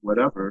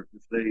whatever,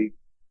 if they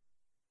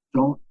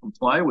don't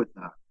comply with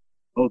that,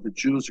 the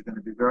Jews are going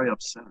to be very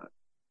upset.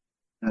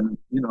 And,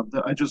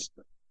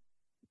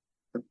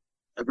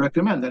 I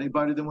recommend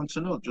anybody that wants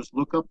to know, just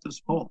look up this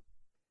poll.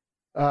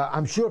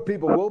 I'm sure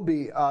people will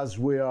be as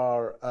we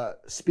are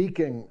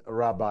speaking,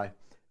 Rabbi.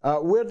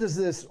 Where does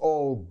this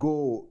all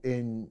go,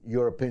 in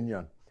your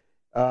opinion?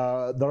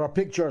 There are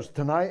pictures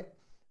tonight.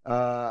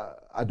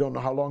 I don't know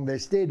how long they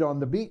stayed on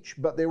the beach,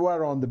 but they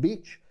were on the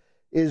beach.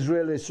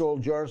 Israeli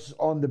soldiers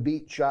on the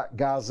beach at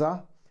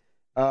Gaza,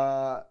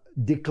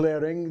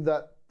 declaring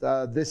that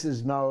this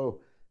is now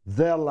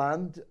their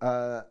land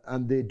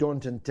and they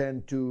don't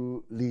intend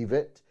to leave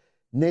it.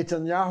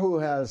 Netanyahu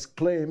has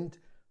claimed,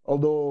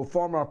 although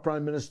former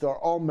Prime Minister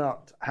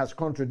Olmert has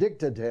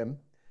contradicted him,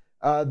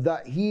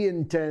 that he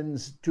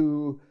intends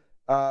to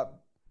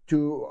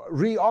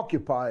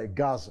reoccupy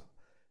Gaza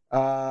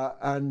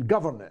and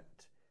govern it.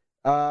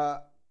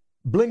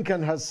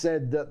 Blinken has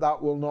said that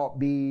that will not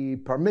be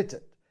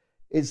permitted.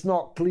 It's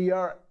not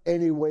clear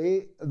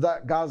anyway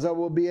that Gaza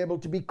will be able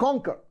to be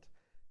conquered.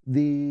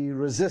 The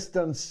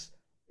resistance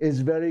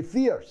is very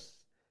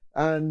fierce,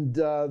 and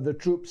the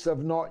troops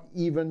have not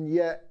even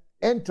yet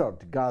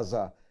entered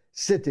Gaza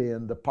City,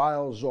 and the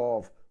piles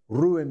of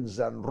ruins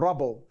and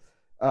rubble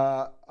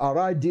are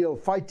ideal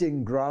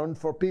fighting ground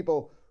for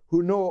people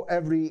who know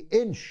every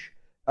inch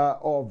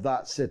of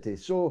that city.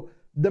 So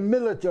the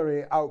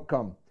military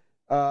outcome,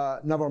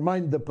 never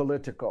mind the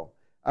political,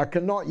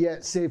 cannot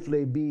yet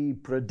safely be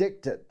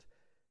predicted.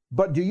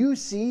 But do you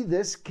see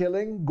this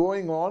killing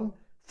going on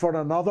for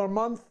another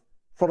month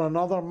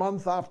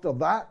after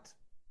that?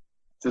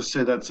 Just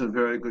say that's a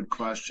very good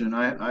question.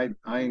 I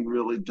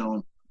really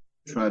don't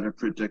try to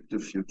predict the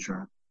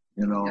future.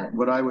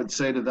 What I would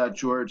say to that,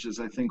 George, is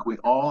I think we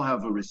all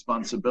have a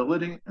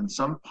responsibility and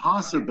some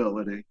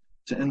possibility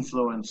to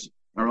influence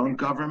our own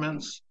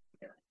governments,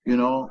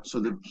 so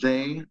that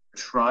they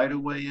try to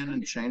weigh in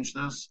and change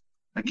this.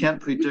 I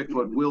can't predict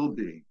what will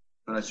be,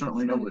 but I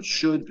certainly know what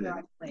should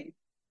be.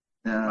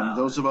 And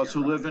those of us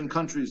who live in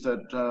countries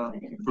that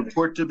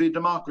purport to be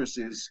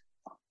democracies,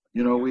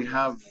 we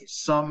have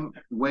some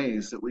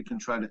ways that we can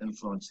try to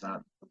influence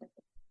that.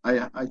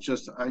 I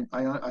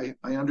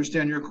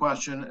understand your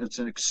question. It's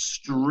an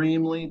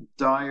extremely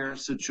dire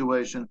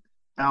situation,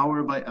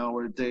 hour by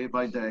hour, day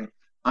by day.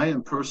 I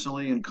am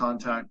personally in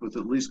contact with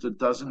at least a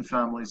dozen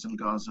families in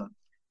Gaza.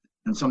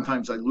 And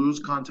sometimes I lose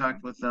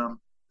contact with them.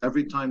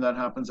 Every time that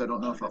happens, I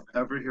don't know if I'll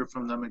ever hear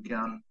from them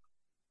again.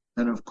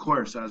 And of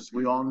course, as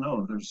we all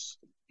know, there's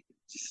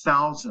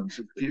thousands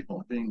of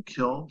people being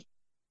killed.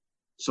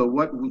 So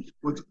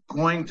what's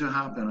going to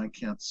happen, I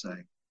can't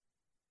say.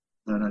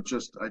 And I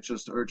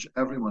just urge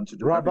everyone to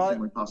do everything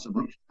we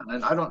possibly can.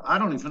 And I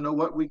don't even know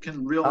what we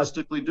can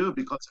realistically do,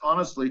 because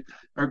honestly,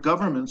 our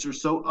governments are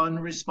so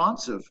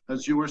unresponsive,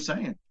 as you were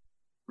saying,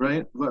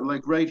 right?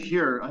 Like right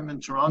here, I'm in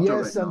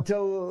Toronto right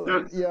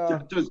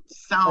now. There's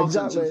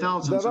thousands and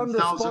thousands and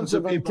thousands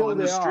of people in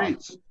the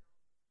streets.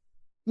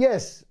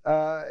 Yes,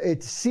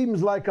 it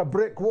seems like a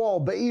brick wall,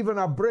 but even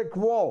a brick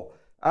wall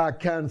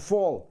can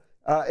fall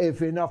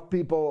if enough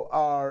people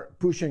are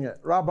pushing it.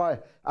 Rabbi,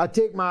 I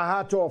take my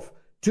hat off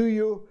to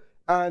you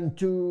and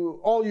to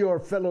all your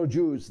fellow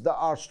Jews that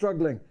are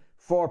struggling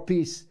for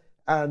peace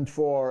and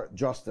for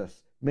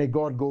justice. May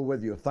God go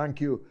with you. Thank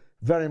you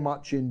very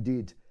much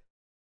indeed.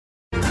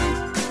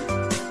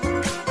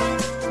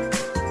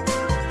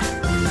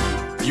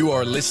 You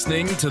are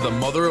listening to the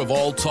Mother of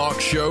All Talk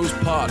Shows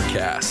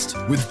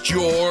podcast with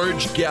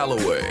George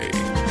Galloway.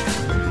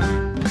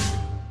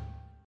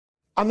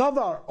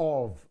 Another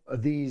of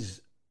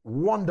these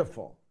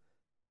wonderful,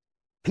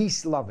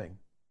 peace-loving,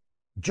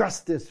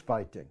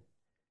 justice-fighting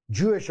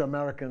Jewish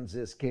Americans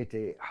is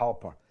Katie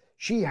Halper.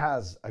 She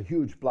has a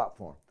huge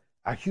platform,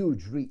 a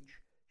huge reach.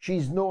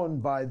 She's known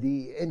by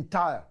the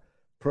entire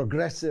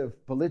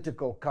progressive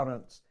political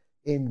currents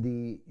in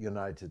the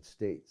United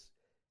States.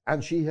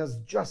 And she has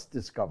just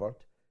discovered,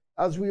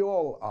 as we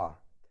all are,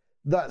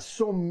 that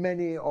so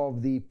many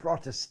of the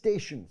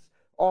protestations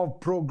of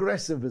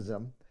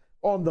progressivism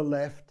on the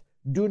left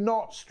do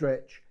not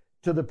stretch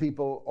to the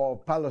people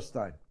of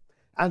Palestine.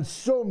 And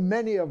so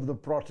many of the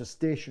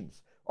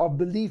protestations of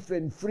belief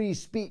in free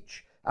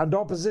speech and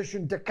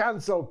opposition to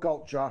cancel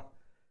culture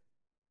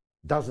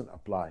doesn't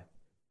apply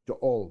to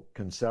all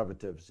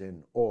conservatives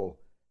in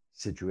all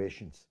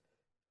situations.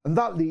 And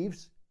that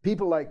leaves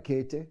people like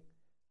Katie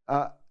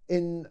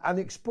in an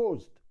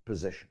exposed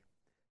position.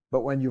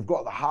 But when you've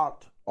got the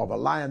heart of a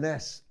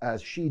lioness,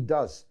 as she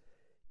does,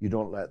 you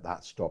don't let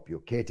that stop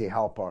you. Katie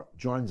Halper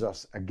joins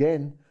us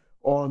again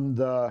on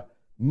the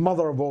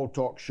Mother of All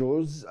Talk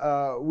shows.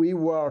 We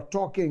were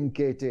talking,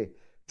 Katie,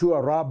 to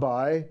a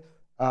rabbi,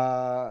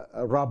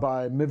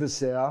 Rabbi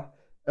Miviser,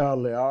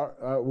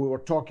 earlier. We were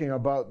talking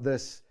about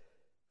this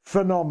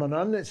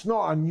phenomenon. It's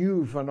not a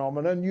new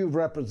phenomenon. You've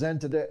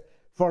represented it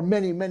for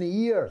many, many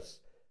years,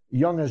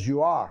 young as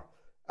you are.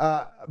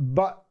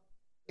 But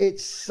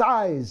its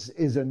size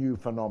is a new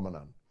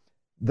phenomenon.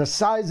 The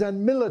size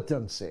and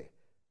militancy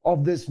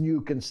of this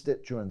new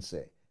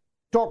constituency.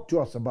 Talk to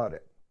us about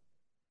it.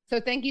 So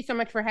thank you so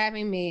much for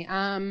having me.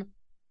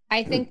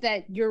 I think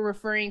that you're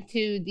referring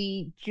to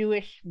the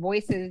Jewish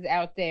voices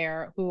out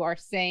there who are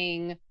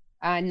saying,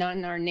 not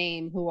in our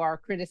name, who are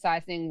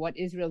criticizing what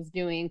Israel's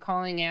doing,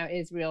 calling out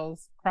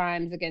Israel's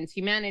crimes against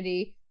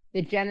humanity,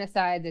 the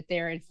genocide that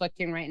they're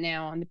inflicting right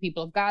now on the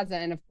people of Gaza,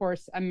 and of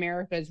course,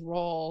 America's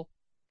role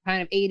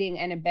kind of aiding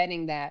and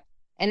abetting that.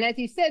 And as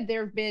you said,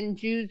 there have been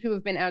Jews who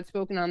have been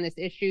outspoken on this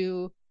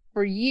issue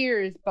for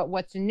years, but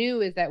what's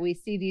new is that we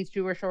see these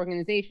Jewish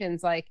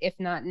organizations like If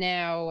Not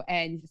Now,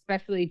 and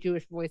especially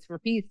Jewish Voice for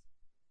Peace,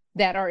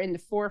 that are at the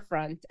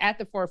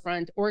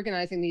forefront,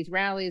 organizing these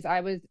rallies.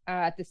 I was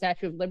at the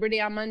Statue of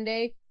Liberty on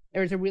Monday.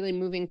 There was a really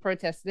moving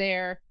protest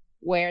there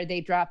where they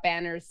dropped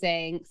banners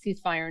saying,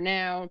 "Ceasefire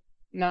now,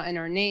 not in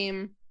our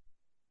name."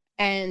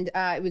 And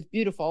it was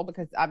beautiful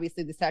because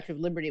obviously the Statue of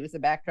Liberty was the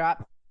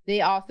backdrop.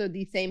 They also,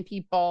 these same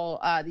people,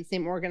 these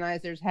same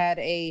organizers had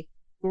a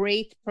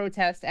great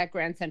protest at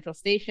Grand Central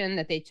Station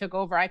that they took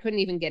over. I couldn't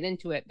even get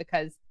into it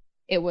because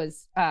it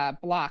was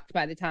blocked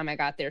by the time I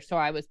got there. So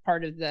I was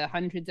part of the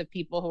hundreds of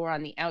people who were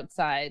on the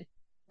outside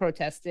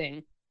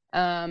protesting.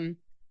 And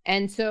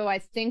so I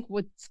think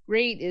what's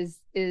great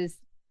is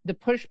the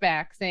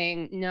pushback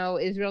saying, no,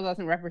 Israel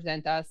doesn't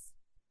represent us.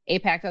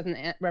 AIPAC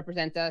doesn't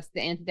represent us.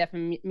 The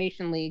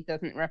Anti-Defamation League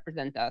doesn't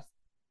represent us.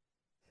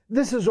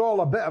 This is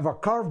all a bit of a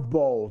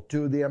curveball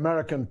to the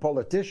American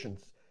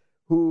politicians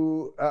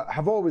who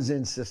have always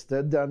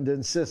insisted and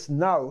insist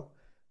now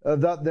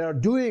that they're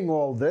doing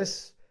all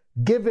this,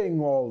 giving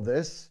all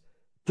this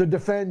to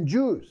defend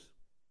Jews.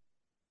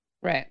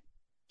 Right.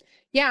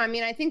 Yeah, I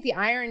mean, I think the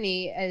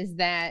irony is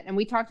that, and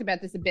we talked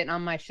about this a bit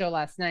on my show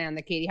last night on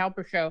the Katie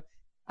Halper show,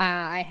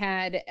 I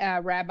had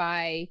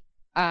Rabbi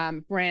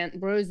Brant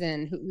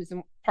Rosen, who's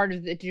part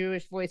of the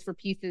Jewish Voice for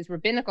Peace's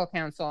Rabbinical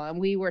Council, and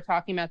we were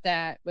talking about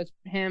that with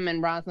him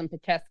and Rosalind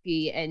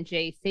Pachesky and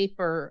Jay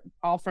Safer,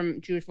 all from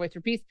Jewish Voice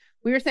for Peace.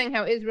 We were saying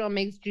how Israel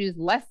makes Jews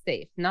less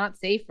safe, not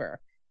safer.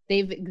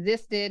 They've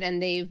existed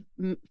and they've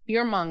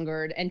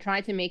fear-mongered and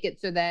tried to make it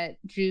so that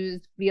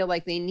Jews feel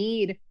like they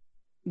need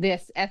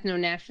this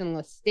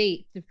ethno-nationalist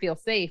state to feel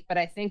safe. But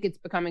I think it's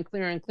becoming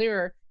clearer and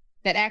clearer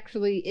that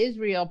actually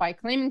Israel, by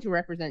claiming to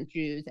represent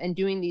Jews and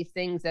doing these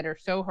things that are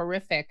so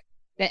horrific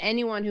that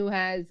anyone who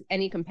has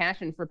any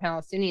compassion for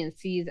Palestinians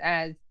sees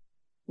as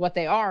what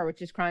they are,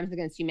 which is crimes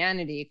against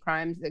humanity,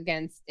 crimes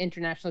against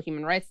international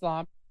human rights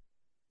law,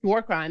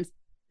 war crimes,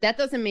 that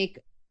doesn't make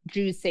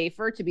Jews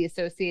safer to be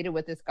associated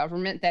with this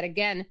government that,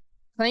 again,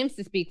 claims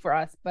to speak for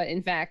us, but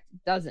in fact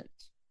doesn't.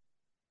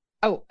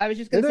 Oh, I was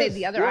just going to say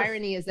the other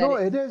irony is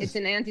that it's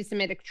an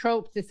anti-Semitic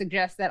trope to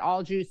suggest that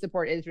all Jews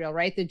support Israel,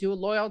 right? The dual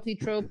loyalty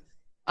trope.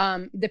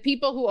 The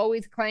people who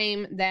always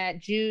claim that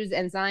Jews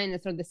and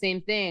Zionists are the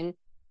same thing,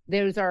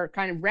 those are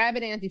kind of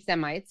rabid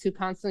anti-Semites who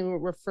constantly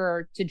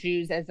refer to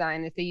Jews as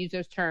Zionists. They use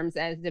those terms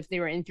as if they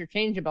were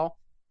interchangeable.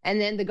 And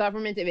then the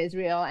government of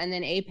Israel, and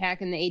then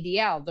AIPAC and the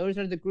ADL. Those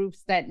are the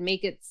groups that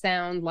make it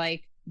sound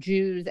like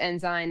Jews and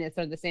Zionists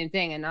are the same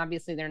thing. And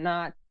obviously they're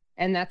not.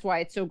 And that's why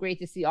it's so great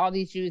to see all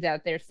these Jews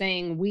out there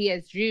saying, we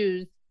as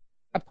Jews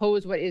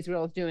oppose what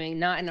Israel is doing,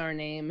 not in our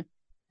name.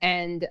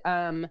 And,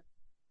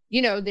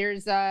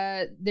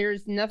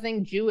 there's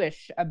nothing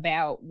Jewish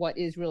about what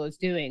Israel is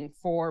doing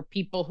for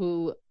people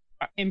who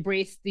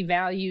embrace the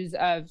values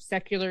of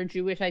secular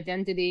Jewish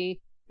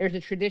identity. There's a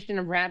tradition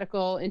of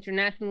radical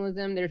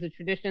internationalism. There's a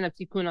tradition of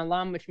tikkun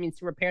olam, which means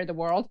to repair the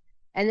world.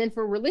 And then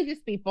for religious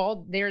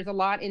people, there's a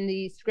lot in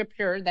the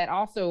scripture that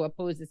also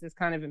opposes this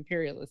kind of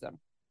imperialism.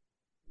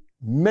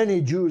 Many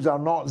Jews are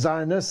not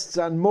Zionists,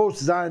 and most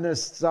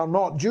Zionists are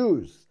not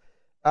Jews.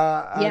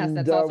 Yes,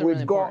 that's also we've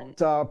really got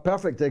important. a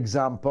perfect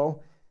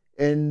example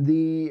in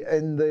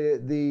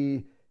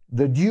the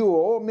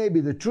duo,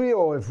 maybe the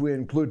trio, if we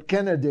include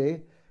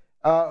Kennedy,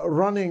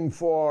 running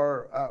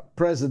for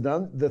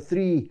president. The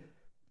three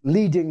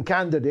leading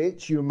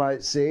candidates, you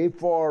might say,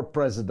 for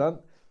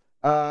president.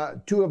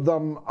 Two of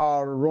them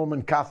are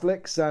Roman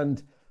Catholics,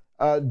 and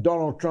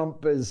Donald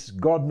Trump is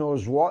God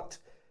knows what.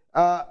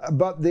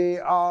 But they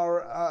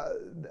are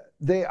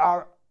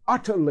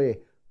utterly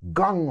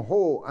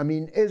gung-ho. I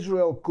mean,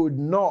 Israel could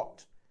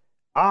not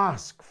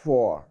ask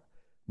for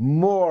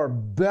more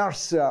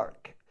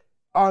berserk,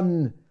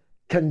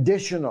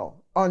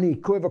 unconditional,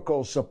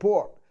 unequivocal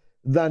support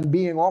than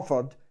being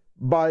offered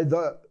by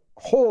the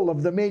whole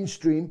of the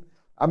mainstream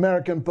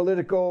American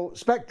political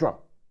spectrum.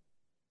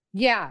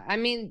 Yeah, I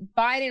mean,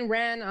 Biden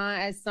ran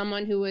as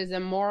someone who was a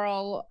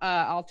moral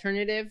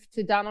alternative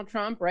to Donald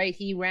Trump, right?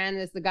 He ran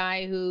as the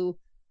guy who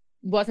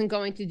wasn't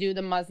going to do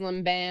the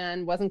Muslim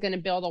ban, wasn't going to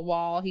build a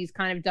wall. He's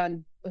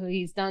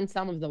done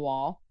some of the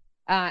wall.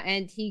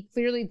 And he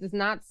clearly does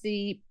not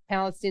see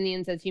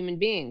Palestinians as human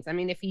beings. I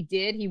mean, if he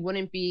did, he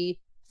wouldn't be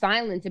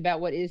silent about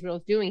what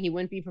Israel's doing. He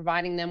wouldn't be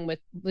providing them with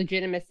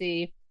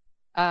legitimacy,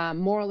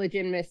 moral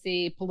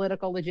legitimacy,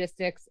 political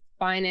logistics,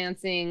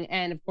 financing,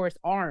 and of course,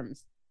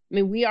 arms. I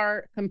mean, we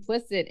are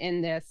complicit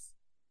in this,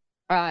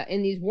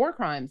 in these war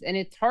crimes, and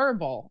it's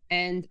horrible.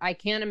 And I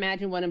can't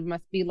imagine what it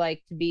must be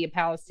like to be a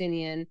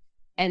Palestinian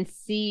and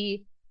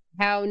see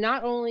how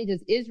not only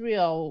does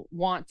Israel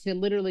want to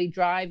literally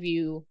drive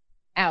you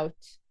out,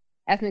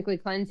 ethnically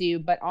cleanse you,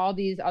 but all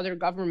these other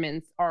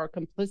governments are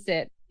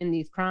complicit in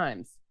these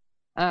crimes.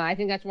 I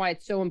think that's why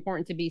it's so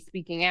important to be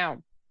speaking out,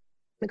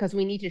 because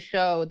we need to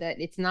show that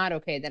it's not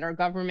okay, that our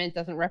government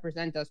doesn't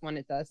represent us when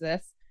it does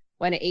this,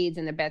 when it aids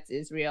and abets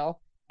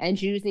Israel. And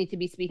Jews need to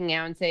be speaking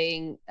out and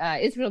saying,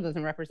 Israel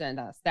doesn't represent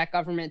us. That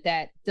government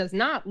that does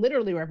not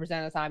literally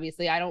represent us,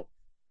 obviously. I don't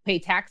pay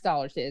tax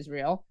dollars to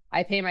Israel.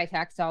 I pay my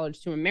tax dollars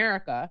to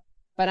America.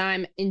 But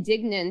I'm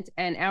indignant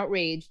and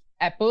outraged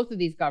at both of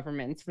these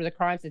governments for the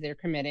crimes that they're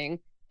committing.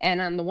 And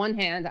on the one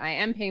hand, I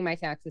am paying my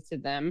taxes to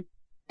them,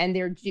 and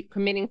they're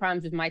committing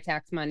crimes with my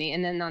tax money.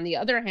 And then on the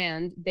other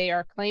hand, they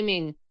are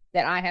claiming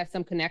that I have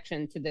some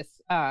connection to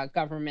this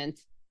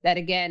government that,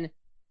 again,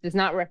 does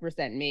not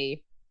represent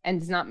me and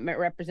does not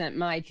represent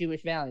my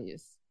Jewish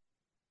values.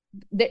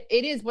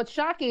 What's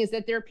shocking is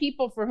that there are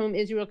people for whom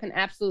Israel can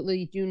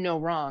absolutely do no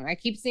wrong. I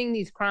keep seeing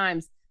these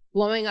crimes,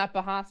 blowing up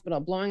a hospital,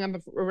 blowing up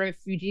a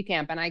refugee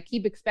camp, and I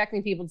keep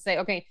expecting people to say,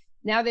 okay,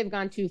 now they've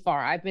gone too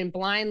far. I've been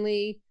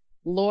blindly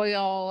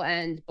loyal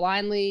and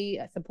blindly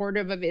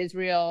supportive of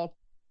Israel,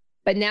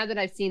 but now that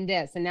I've seen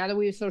this, and now that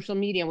we have social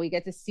media and we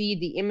get to see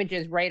the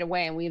images right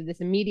away, and we have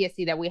this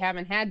immediacy that we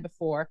haven't had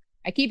before,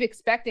 I keep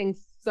expecting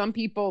some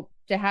people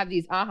to have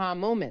these aha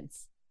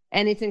moments.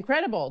 And it's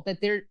incredible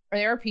that there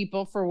are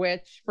people for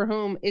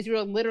whom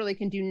Israel literally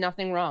can do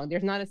nothing wrong.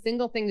 There's not a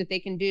single thing that they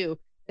can do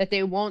that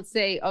they won't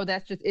say, oh,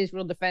 that's just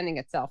Israel defending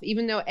itself,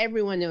 even though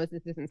everyone knows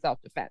this isn't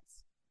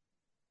self-defense.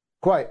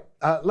 Quite.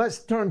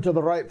 Let's turn to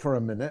the right for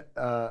a minute.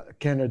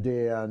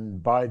 Kennedy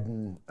and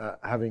Biden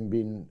having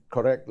been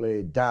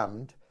correctly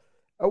damned.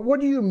 What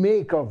do you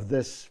make of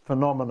this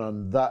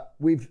phenomenon that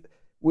we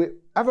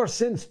ever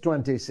since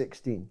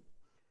 2016,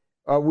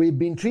 we've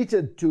been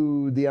treated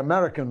to the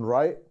American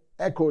right,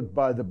 echoed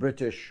by the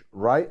British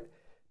right,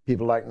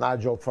 people like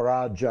Nigel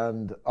Farage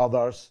and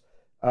others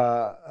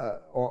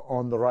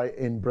on the right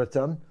in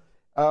Britain,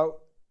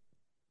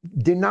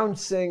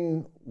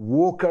 denouncing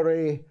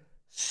wokery,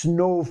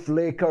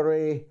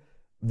 snowflakery,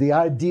 the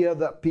idea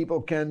that people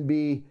can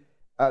be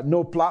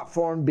no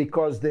platform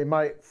because they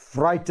might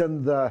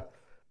frighten the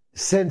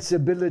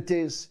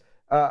sensibilities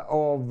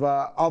of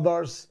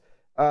others,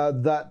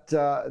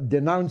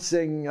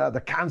 denouncing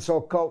the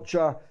cancel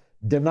culture,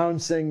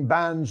 denouncing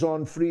bans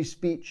on free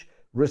speech,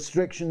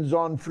 restrictions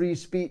on free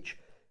speech.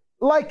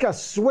 Like a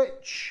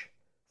switch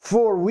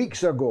 4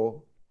 weeks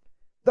ago,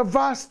 the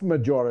vast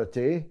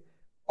majority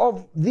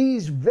of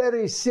these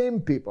very same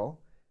people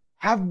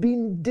have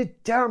been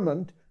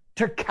determined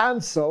to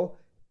cancel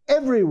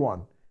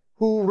everyone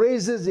who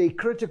raises a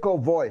critical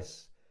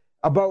voice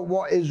about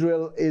what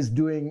Israel is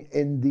doing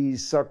in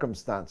these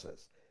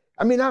circumstances.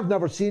 I mean, I've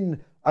never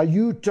seen a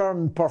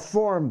U-turn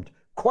performed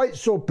quite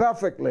so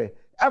perfectly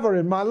ever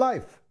in my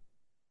life.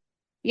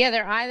 Yeah,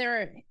 they're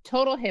either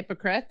total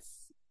hypocrites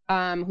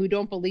who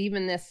don't believe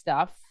in this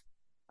stuff.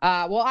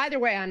 Well, either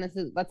way,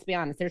 honestly, let's be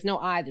honest, there's no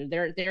either.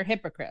 They're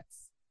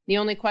hypocrites. The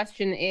only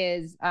question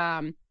is,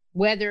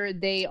 whether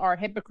they are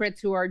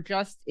hypocrites who are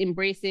just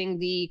embracing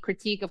the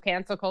critique of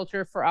cancel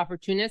culture for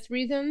opportunist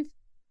reasons,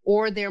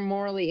 or they're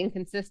morally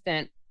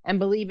inconsistent and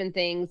believe in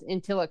things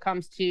until it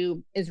comes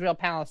to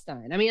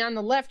Israel-Palestine. I mean, on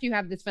the left, you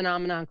have this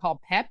phenomenon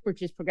called PEP,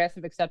 which is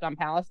progressive except on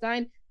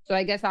Palestine. So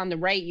I guess on the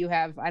right, you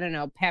have, I don't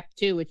know, PEP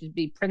 2, which is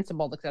be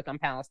principled except on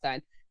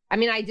Palestine. I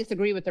mean, I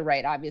disagree with the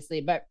right, obviously,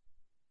 but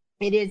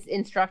it is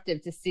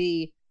instructive to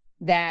see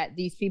that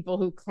these people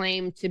who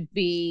claim to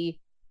be,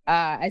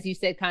 as you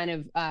said, kind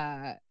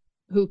of,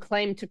 who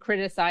claim to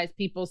criticize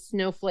people's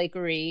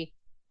snowflakery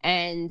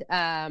and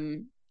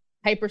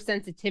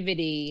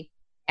hypersensitivity,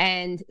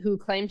 and who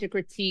claim to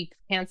critique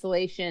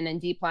cancellation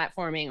and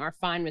deplatforming are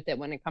fine with it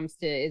when it comes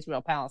to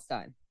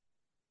Israel-Palestine.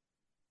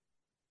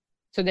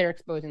 So they're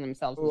exposing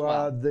themselves as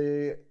well.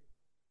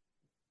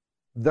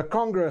 The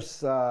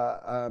Congress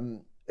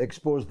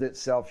exposed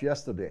itself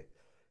yesterday.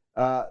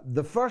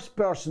 The first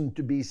person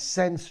to be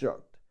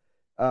censured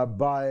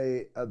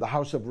by the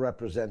House of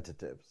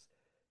Representatives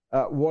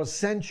was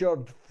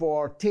censured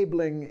for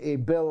tabling a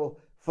bill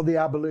for the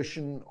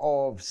abolition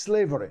of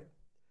slavery.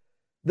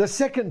 The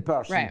second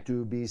person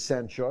to be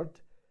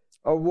censured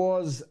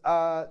was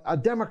a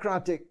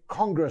Democratic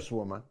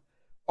Congresswoman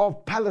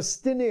of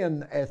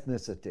Palestinian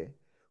ethnicity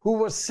who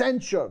was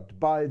censured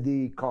by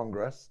the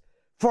Congress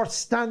for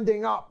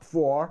standing up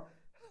for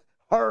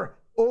her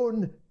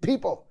own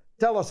people.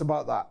 Tell us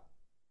about that.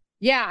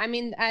 Yeah, I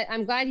mean,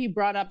 I'm glad you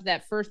brought up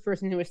that first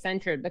person who was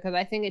censured, because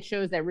I think it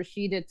shows that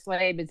Rashida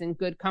Tlaib is in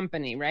good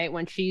company, right?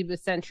 When she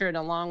was censured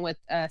along with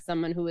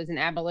someone who was an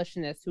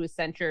abolitionist who was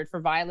censured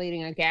for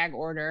violating a gag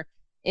order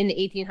in the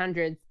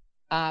 1800s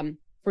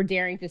for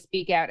daring to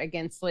speak out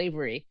against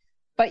slavery.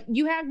 But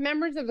you have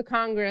members of the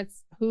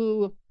Congress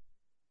who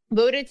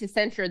voted to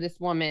censure this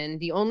woman,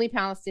 the only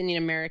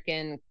Palestinian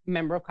American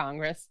member of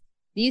Congress.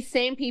 These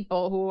same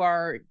people who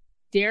are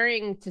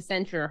daring to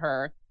censure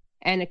her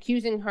and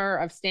accusing her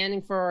of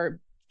standing for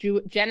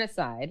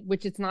genocide,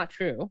 which is not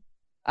true.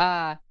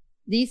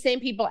 These same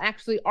people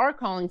actually are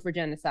calling for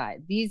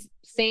genocide. These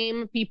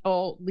same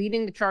people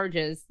leading the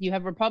charges, you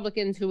have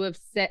Republicans who have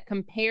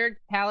compared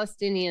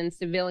Palestinian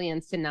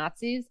civilians to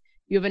Nazis.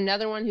 You have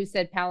another one who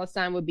said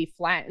Palestine would be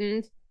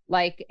flattened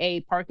like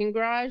a parking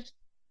garage.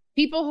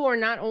 People who are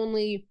not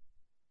only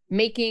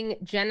making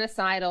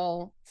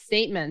genocidal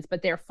statements,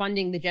 but they're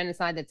funding the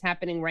genocide that's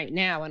happening right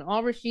now. And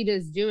all Rashida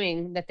is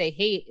doing that they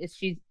hate is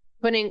she's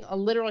putting a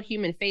literal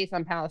human face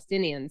on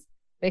Palestinians,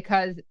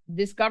 because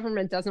this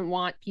government doesn't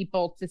want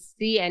people to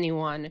see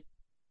anyone,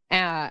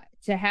 to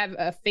have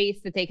a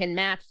face that they can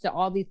match to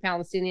all these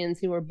Palestinians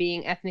who are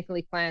being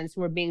ethnically cleansed,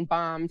 who are being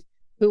bombed,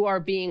 who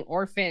are being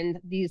orphaned.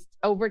 These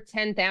over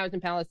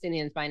 10,000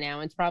 Palestinians by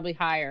now, and it's probably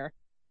higher.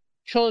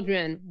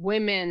 Children,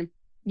 women,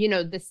 you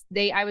know,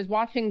 I was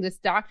watching this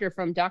doctor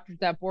from Doctors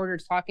Without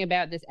Borders talking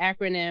about this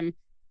acronym,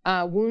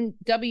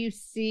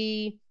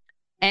 WCNSF,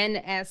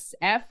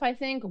 I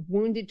think,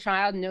 Wounded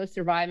Child, No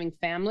Surviving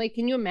Family.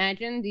 Can you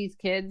imagine these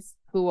kids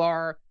who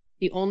are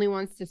the only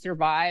ones to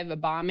survive a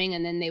bombing,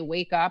 and then they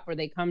wake up or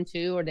they come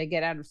to or they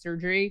get out of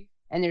surgery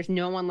and there's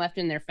no one left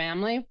in their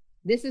family?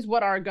 This is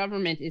what our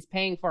government is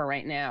paying for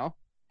right now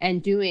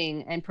and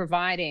doing and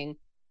providing.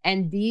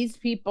 And these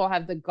people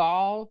have the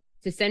gall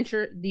to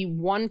censure the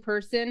one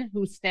person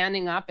who's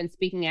standing up and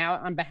speaking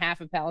out on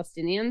behalf of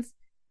Palestinians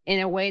in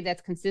a way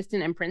that's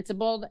consistent and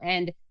principled.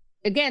 And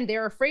again,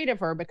 they're afraid of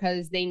her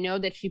because they know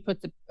that she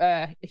puts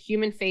a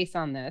human face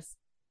on this,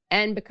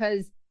 and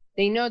because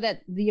they know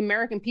that the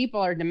American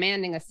people are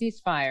demanding a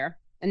ceasefire,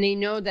 and they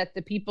know that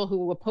the people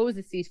who oppose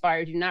the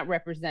ceasefire do not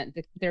represent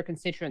their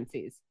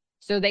constituencies.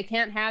 So they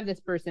can't have this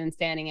person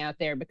standing out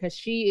there, because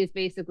she is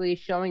basically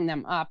showing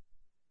them up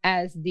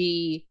as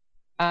the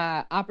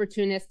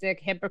opportunistic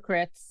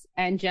hypocrites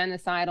and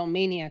genocidal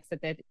maniacs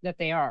that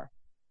they are.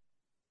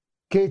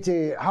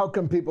 Katie, how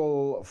can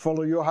people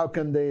follow you? How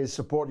can they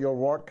support your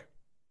work?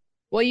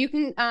 Well, you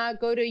can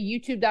go to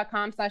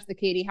youtube.com/The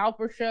Katie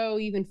Halper Show.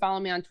 You can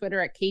follow me on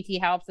Twitter at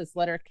KTHalps. That's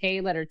letter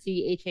K, letter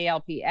T,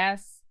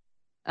 HALPS.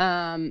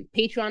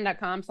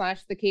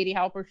 Patreon.com/The Katie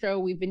Halper Show.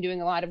 We've been doing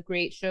a lot of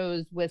great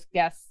shows with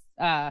guests.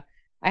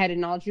 I had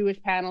an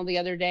all-Jewish panel the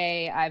other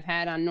day. I've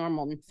had on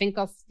Norman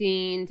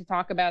Finkelstein to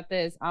talk about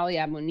this, Ali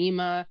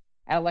Abunimah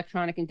at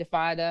Electronic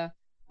Intifada.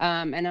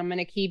 And I'm going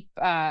to keep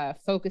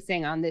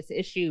focusing on this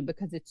issue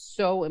because it's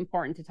so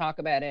important to talk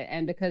about it.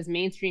 And because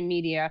mainstream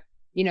media,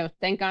 you know,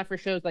 thank God for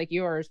shows like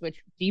yours,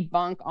 which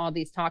debunk all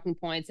these talking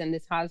points and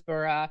this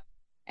Hasbara,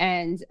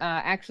 and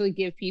actually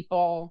give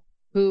people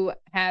who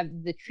have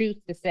the truth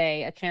to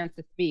say a chance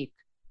to speak.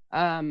 So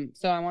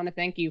I want to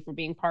thank you for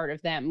being part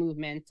of that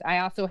movement. I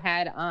also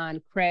had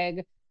on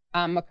Craig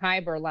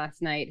McIver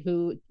last night,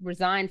 who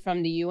resigned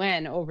from the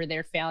UN over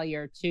their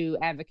failure to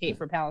advocate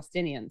for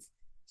Palestinians.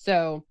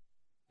 So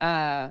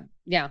yeah,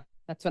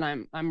 that's what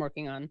I'm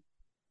working on.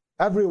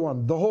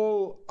 Everyone,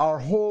 our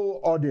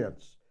whole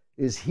audience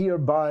is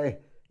hereby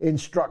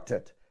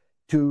instructed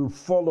to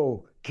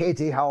follow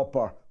Katie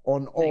Halper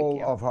on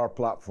all of her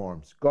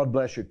platforms. God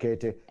bless you,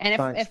 Katie. And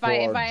if I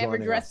ever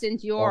dressed in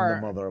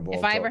Dior,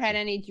 if I ever had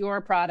Talk any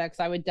Dior products,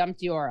 I would dump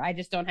Dior. I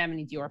just don't have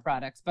any Dior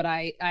products, but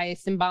I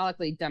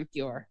symbolically dump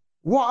Dior.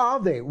 What are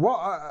they?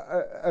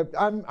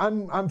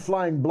 I'm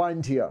flying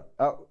blind here.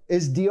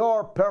 Is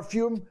Dior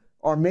perfume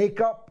or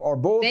makeup or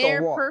both?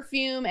 They're or what?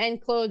 perfume and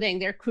clothing.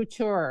 They're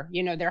couture.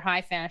 You know, they're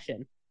high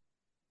fashion.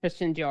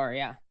 Christian Dior,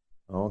 yeah.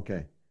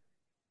 Okay.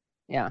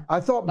 Yeah. I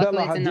thought Luckily,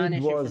 Bella it's a Hadid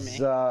non-issue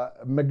was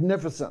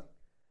magnificent.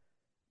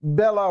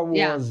 Bella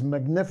was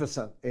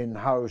magnificent in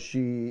how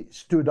she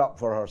stood up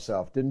for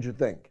herself, didn't you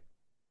think?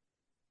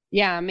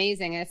 Yeah,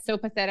 amazing. And it's so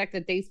pathetic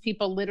that these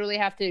people literally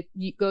have to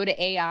go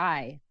to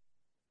AI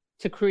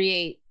to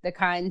create the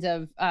kinds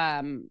of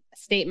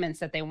statements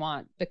that they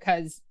want,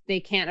 because they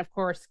can't, of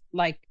course,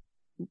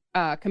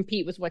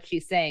 compete with what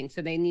she's saying.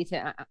 So they need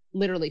to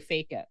literally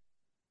fake it.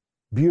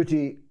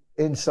 Beauty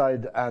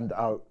inside and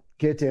out.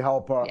 Katie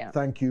Halper,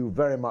 thank you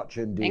very much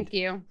indeed. Thank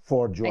you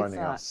for joining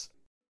us.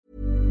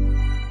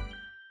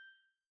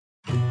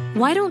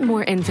 Why don't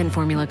more infant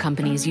formula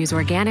companies use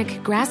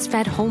organic,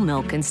 grass-fed whole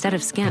milk instead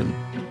of skim?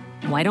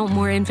 Why don't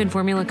more infant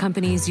formula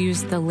companies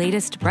use the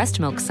latest breast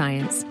milk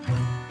science?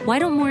 Why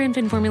don't more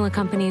infant formula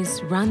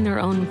companies run their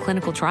own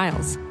clinical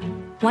trials?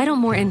 Why don't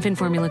more infant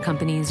formula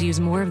companies use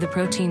more of the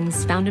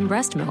proteins found in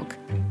breast milk?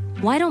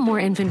 Why don't more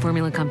infant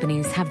formula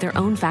companies have their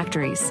own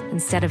factories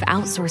instead of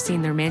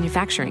outsourcing their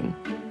manufacturing?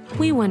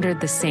 We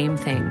wondered the same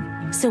thing.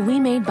 So we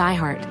made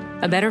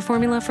ByHeart, a better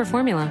formula for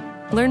formula.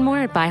 Learn more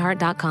at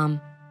byheart.com.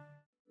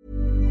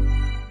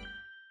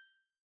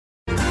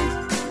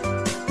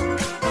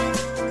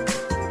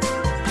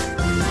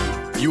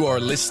 You are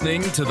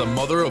listening to the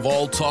Mother of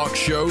All Talk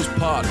Shows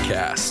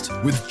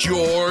podcast with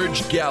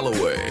George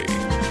Galloway.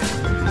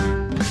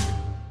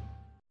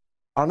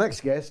 Our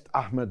next guest,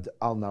 Ahmed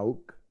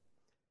Al-Naouk,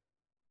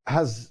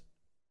 has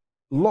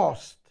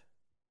lost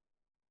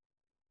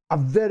a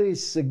very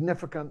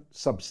significant,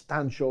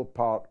 substantial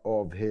part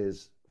of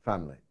his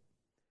family.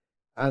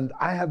 And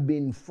I have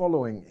been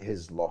following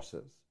his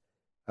losses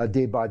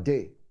day by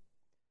day.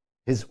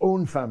 His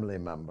own family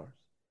members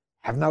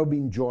have now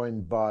been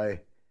joined by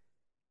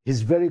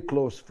his very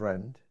close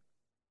friend,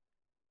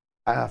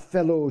 a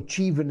fellow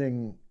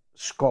Chevening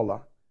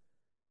scholar,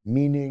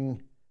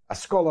 meaning a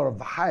scholar of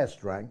the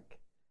highest rank,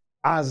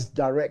 as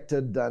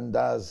directed and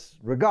as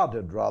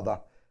regarded, rather,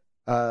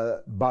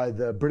 by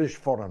the British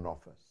Foreign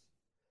Office,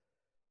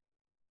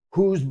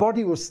 whose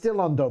body was still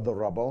under the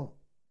rubble,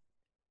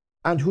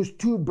 and whose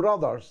two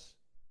brothers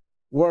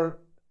were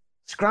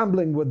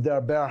scrambling with their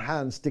bare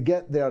hands to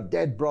get their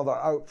dead brother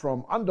out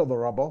from under the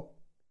rubble,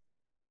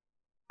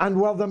 and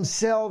were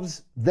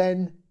themselves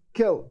then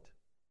killed,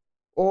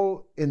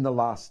 all in the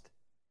last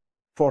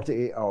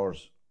 48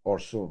 hours or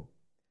so.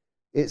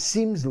 It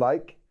seems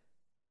like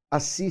a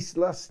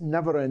ceaseless,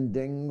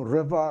 never-ending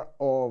river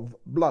of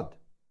blood.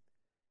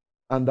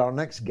 And our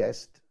next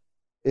guest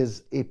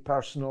is a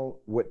personal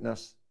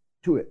witness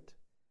to it.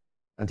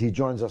 And he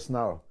joins us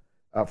now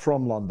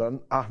from London.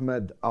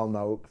 Ahmed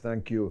Al-Naouk,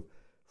 thank you.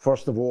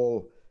 First of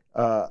all,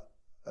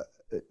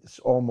 it's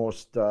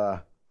almost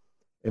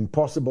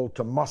impossible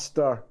to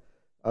muster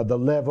the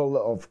level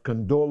of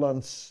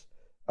condolence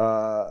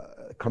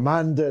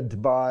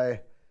commanded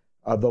by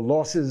the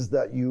losses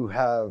that you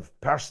have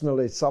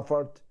personally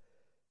suffered,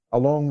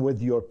 along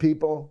with your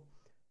people,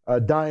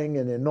 dying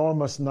in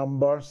enormous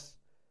numbers.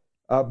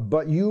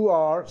 But you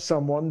are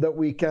someone that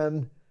we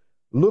can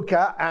look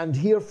at and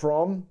hear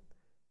from,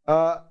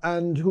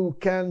 and who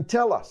can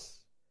tell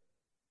us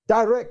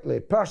directly,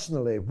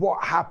 personally,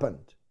 what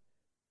happened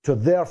to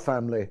their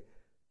family,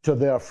 to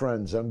their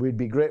friends. And we'd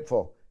be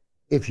grateful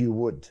if you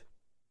would.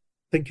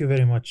 Thank you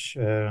very much.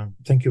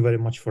 Thank you very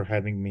much for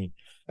having me.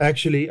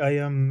 Actually,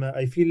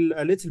 I feel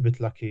a little bit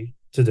lucky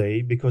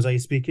today because I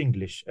speak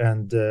English,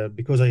 and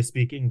because I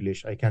speak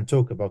English, I can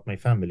talk about my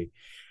family.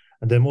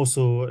 And I'm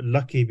also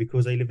lucky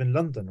because I live in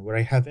London, where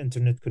I have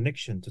internet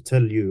connection to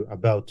tell you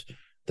about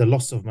the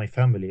loss of my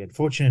family.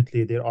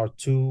 Unfortunately, there are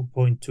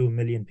 2.2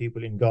 million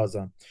people in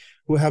Gaza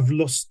who have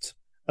lost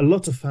a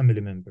lot of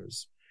family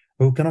members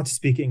who cannot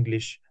speak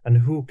English and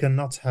who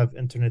cannot have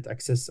internet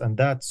access. And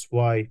that's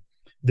why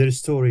their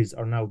stories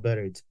are now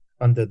buried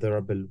under the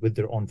rubble with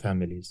their own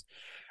families.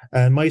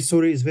 And my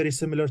story is very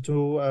similar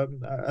to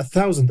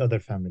 1,000 other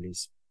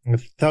families.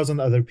 1,000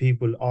 other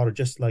people are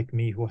just like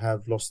me who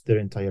have lost their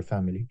entire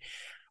family.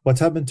 What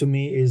happened to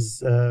me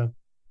is in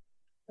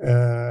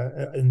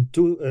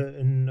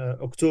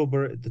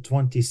October the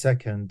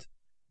 22nd,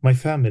 my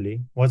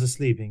family was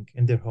sleeping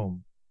in their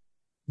home.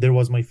 There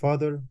was my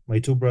father, my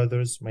two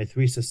brothers, my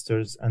three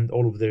sisters, and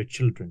all of their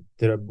children.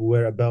 There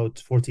were about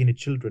 14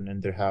 children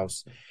in their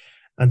house.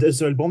 And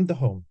Israel bombed the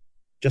home,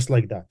 just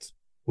like that,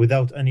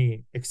 without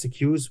any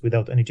excuse,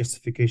 without any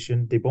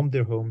justification. They bombed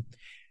their home,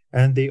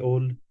 and they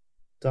all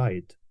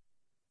died.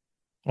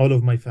 All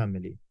of my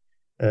family,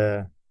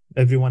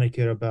 everyone I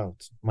care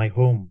about, my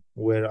home,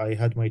 where I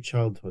had my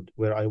childhood,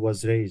 where I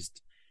was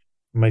raised,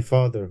 my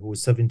father, who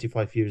was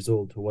 75 years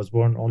old, who was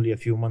born only a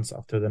few months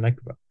after the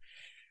Nakba,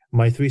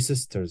 My three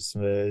sisters,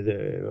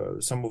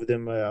 some of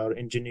them are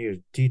engineers,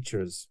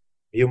 teachers,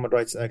 human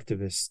rights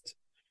activists,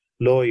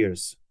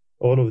 lawyers.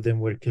 All of them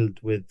were killed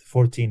with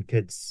 14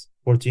 kids,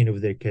 14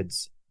 of their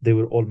kids. They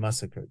were all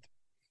massacred.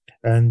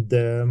 And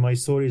my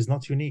story is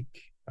not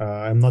unique.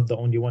 I'm not the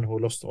only one who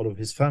lost all of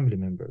his family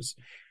members.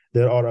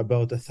 There are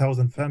about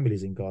 1,000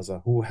 families in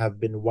Gaza who have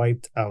been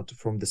wiped out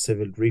from the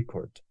civil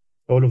record.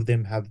 All of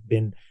them have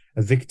been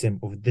a victim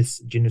of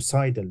this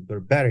genocidal,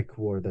 barbaric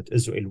war that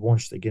Israel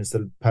launched against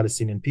the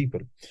Palestinian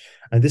people.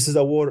 And this is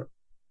a war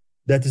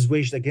that is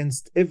waged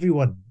against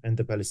everyone in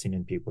the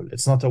Palestinian people.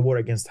 It's not a war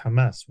against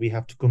Hamas. We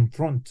have to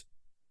confront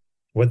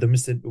what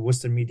the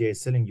Western media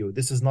is telling you.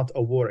 This is not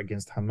a war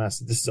against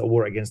Hamas. This is a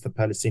war against the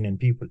Palestinian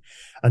people.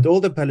 And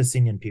all the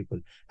Palestinian people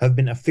have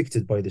been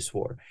affected by this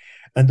war.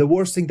 And the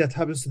worst thing that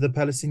happens to the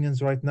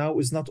Palestinians right now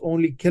is not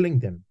only killing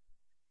them,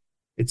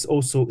 it's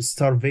also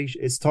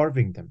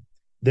starving them.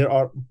 There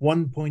are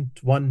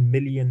 1.1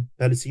 million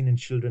Palestinian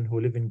children who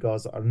live in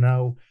Gaza are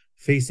now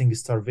facing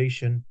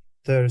starvation,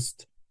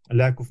 thirst, a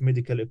lack of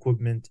medical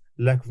equipment,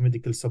 lack of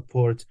medical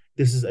support.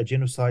 This is a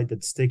genocide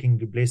that's taking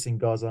place in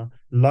Gaza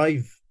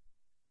live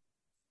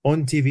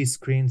on TV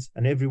screens,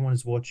 and everyone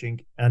is watching.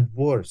 And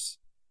worse,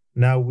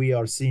 now we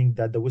are seeing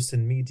that the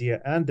Western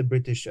media and the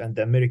British and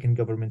the American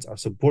governments are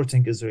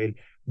supporting Israel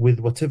with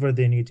whatever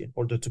they need in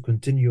order to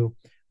continue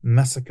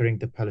massacring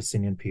the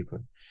Palestinian people.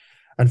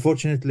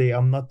 Unfortunately,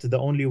 I'm not the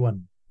only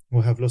one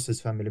who have lost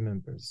his family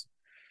members.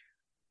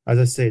 As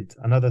I said,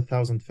 another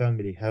 1,000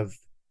 families have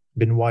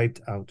been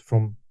wiped out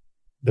from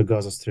the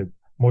Gaza Strip.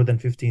 More than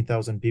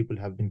 15,000 people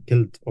have been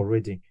killed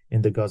already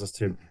in the Gaza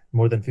Strip.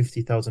 More than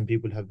 50,000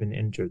 people have been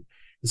injured.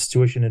 The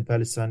situation in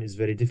Palestine is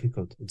very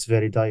difficult. It's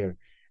very dire,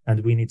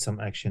 and we need some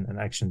action, and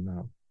action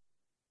now.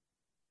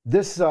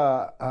 This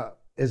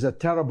is a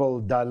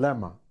terrible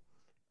dilemma.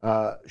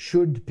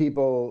 Should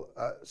people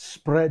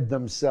spread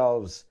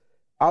themselves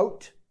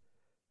out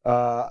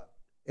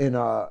in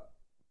a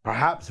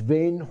perhaps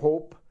vain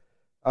hope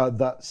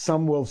that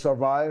some will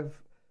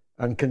survive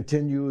and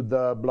continue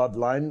the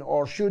bloodline,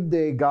 or should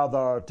they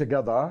gather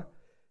together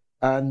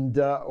and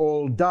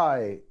all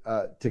die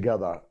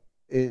together?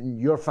 In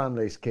your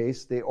family's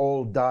case, they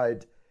all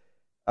died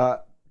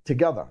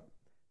together.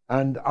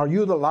 And are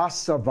you the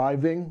last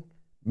surviving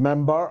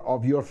member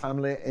of your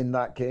family in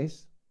that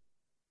case?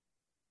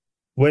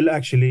 Well,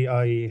 actually,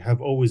 I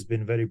have always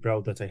been very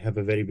proud that I have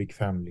a very big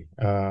family.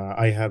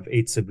 I have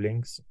 8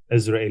 siblings.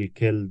 Israel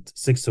killed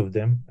 6 of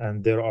them,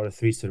 and there are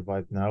 3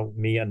 survived now,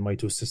 me and my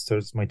 2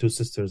 sisters. My 2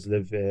 sisters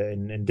live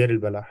in Deir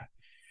al-Balah.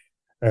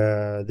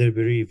 They're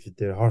bereaved,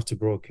 they're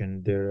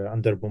heartbroken, they're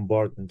under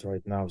bombardment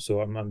right now.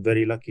 So I'm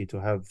very lucky to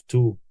have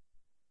 2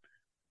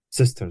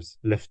 sisters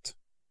left.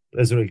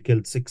 Israel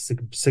killed six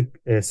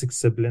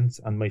siblings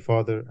and my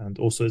father, and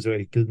also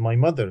Israel killed my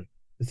mother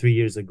 3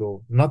 years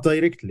ago. Not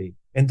directly,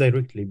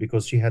 indirectly,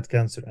 because she had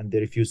cancer and they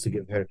refused to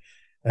give her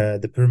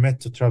the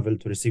permit to travel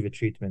to receive a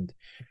treatment.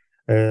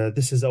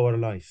 This is our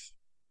life.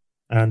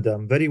 And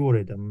I'm very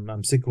worried.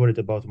 I'm sick worried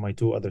about my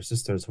 2 other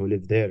sisters who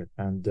live there.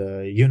 And,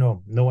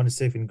 no one is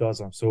safe in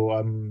Gaza. So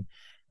I'm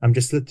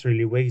just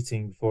literally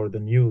waiting for the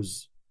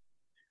news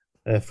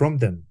from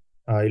them.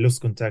 I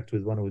lost contact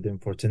with one of them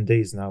for 10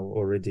 days now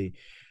already.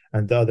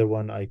 And the other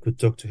one, I could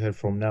talk to her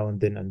from now and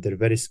then, and they're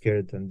very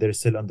scared and they're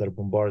still under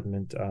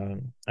bombardment.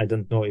 I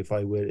don't know if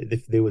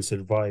they will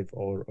survive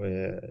or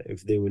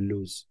if they will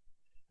lose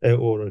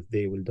or if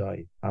they will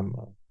die.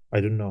 I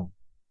don't know.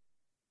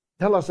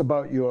 Tell us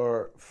about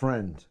your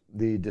friend,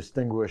 the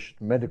distinguished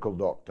medical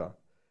doctor,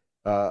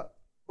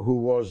 who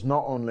was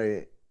not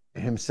only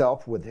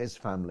himself with his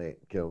family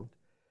killed,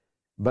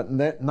 but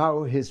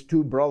now his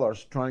 2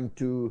 brothers trying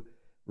to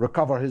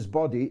recover his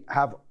body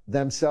have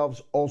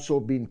themselves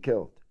also been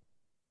killed.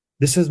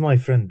 This is my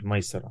friend,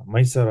 Maysara.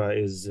 Maysara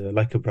is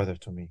like a brother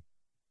to me.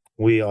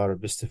 We are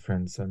best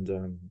friends, and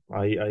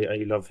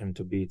I love him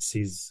to bits.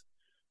 He's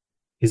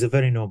a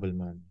very noble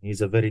man.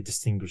 He's a very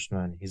distinguished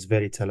man. He's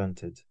very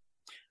talented.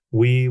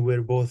 We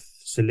were both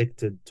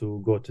selected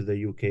to go to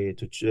the UK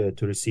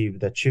to receive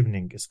the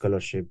Chevening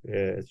scholarship.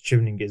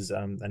 Chevening is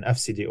an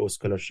FCDO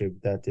scholarship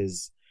that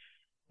is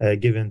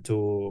given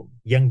to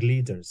young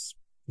leaders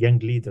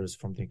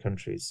from the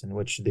countries, in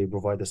which they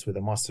provide us with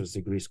a master's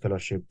degree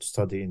scholarship to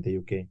study in the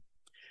UK.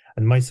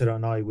 And Maysara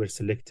and I were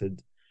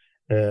selected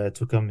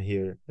to come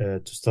here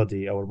to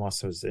study our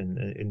masters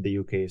in the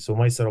UK. So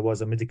Maysara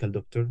was a medical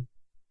doctor.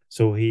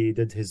 So he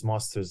did his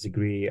master's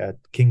degree at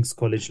King's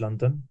College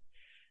London.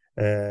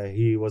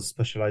 He was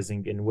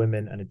specializing in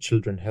women and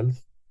children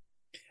health.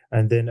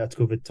 And then at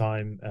COVID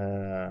time,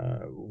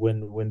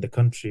 when the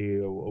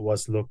country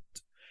was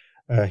locked,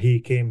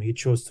 he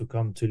chose to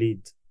come to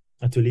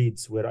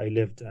Leeds, where I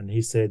lived. And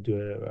he stayed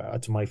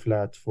at my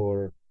flat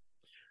for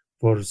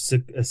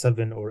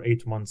 7 or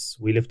 8 months.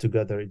 We lived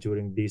together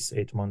during these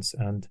 8 months,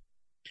 and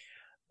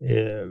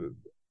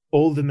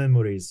all the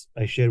memories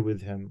I share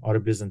with him are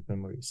pleasant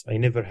memories. I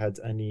never had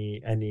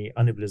any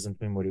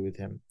unpleasant memory with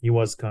him. He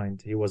was kind,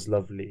 he was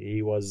lovely,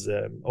 he was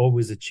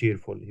always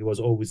cheerful, he was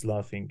always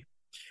laughing.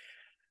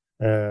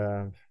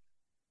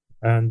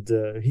 And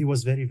he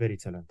was very, very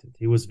talented.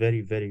 He was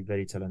very, very,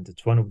 very talented.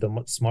 One of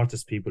the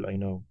smartest people I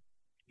know.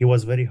 He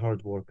was very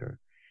hard worker,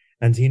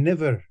 and he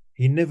never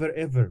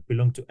ever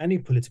belonged to any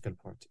political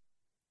party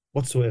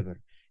whatsoever.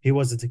 He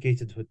was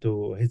dedicated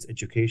to his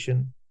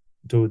education,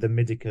 to the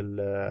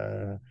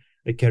medical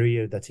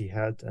career that he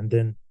had, and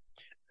then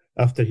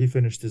after he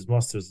finished his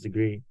master's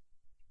degree,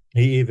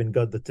 he even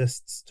got the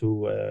tests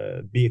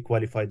to be a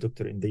qualified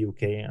doctor in the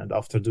UK. And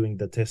after doing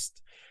the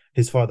test,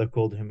 his father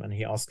called him and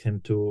he asked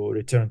him to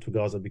return to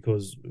Gaza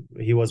because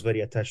he was very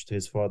attached to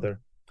his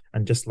father.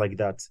 And just like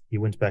that, he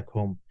went back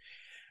home.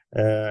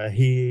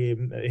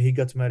 He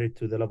got married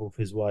to the love of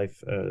his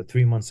wife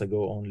 3 months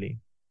ago only.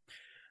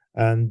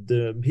 And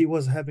he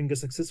was having a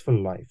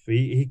successful life.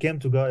 He came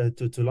to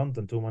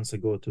London 2 months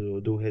ago to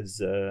do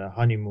his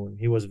honeymoon.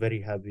 He was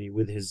very happy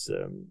with his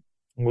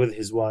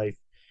wife.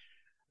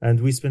 And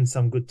we spent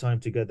some good time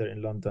together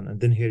in London. And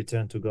then he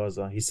returned to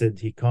Gaza. He said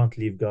he can't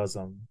leave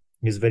Gaza.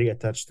 He's very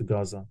attached to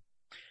Gaza.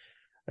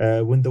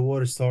 When the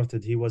war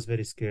started, he was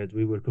very scared.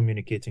 We were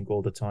communicating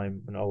all the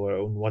time on our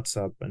own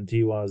WhatsApp. And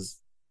he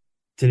was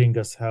telling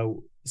us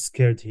how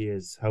scared he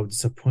is, how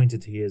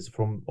disappointed he is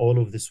from all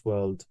of this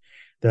world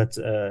that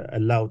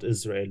allowed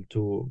Israel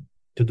to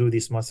do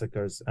these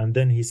massacres. And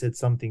then he said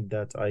something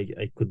that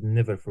I could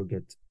never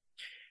forget.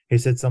 He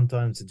said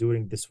sometimes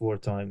during this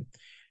wartime,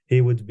 he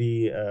would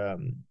be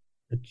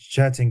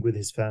chatting with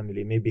his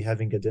family, maybe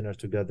having a dinner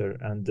together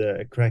and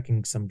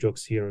cracking some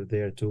jokes here or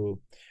there to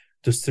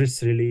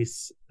stress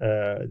release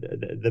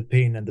the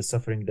pain and the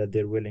suffering that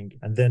they're willing.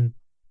 And then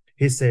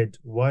he said,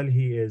 while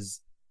he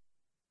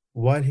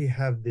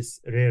have this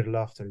rare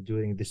laughter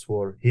during this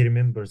war, he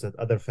remembers that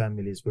other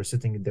families were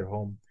sitting in their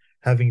home,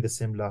 having the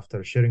same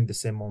laughter, sharing the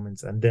same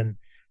moments, and then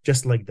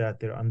just like that,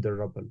 they're under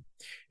rubble.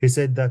 He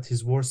said that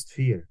his worst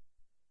fear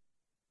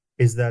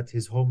is that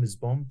his home is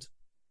bombed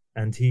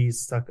and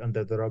he's stuck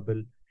under the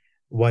rubble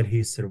while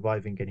he's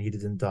surviving and he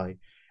didn't die,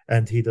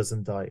 and he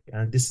doesn't die.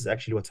 And this is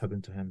actually what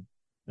happened to him.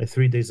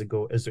 3 days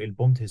ago, Israel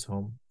bombed his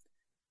home,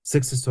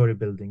 6-story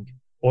building.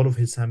 All of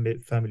his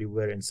family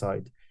were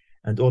inside,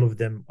 and all of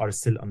them are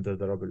still under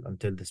the rubble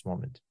until this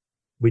moment.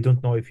 We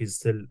don't know if he's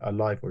still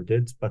alive or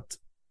dead, but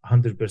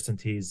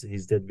 100%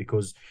 he's dead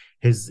because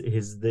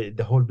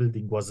the whole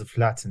building was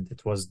flattened,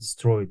 it was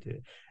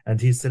destroyed,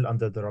 and he's still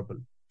under the rubble.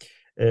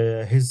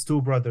 His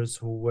 2 brothers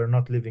who were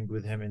not living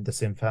with him in the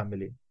same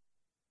family,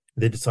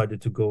 they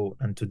decided to go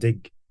and to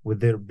dig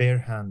with their bare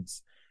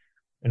hands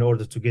in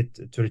order to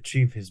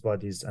retrieve his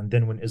bodies. And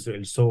then when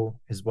Israel saw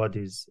his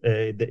bodies,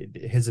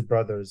 his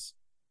brothers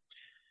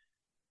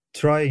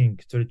trying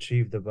to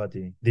retrieve the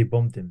body, they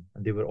bombed him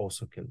and they were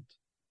also killed.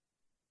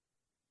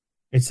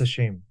 It's a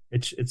shame.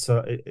 It's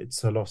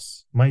a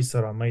loss.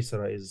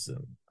 Maysara is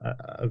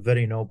a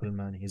very noble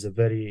man. He's a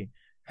very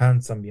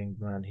handsome young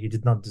man. He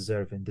did not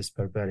deserve in this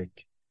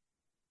barbaric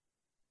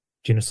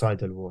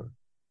genocidal war.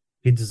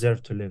 He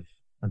deserved to live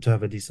and to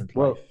have a decent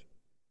life.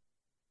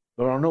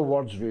 There are no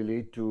words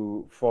really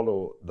to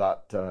follow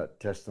that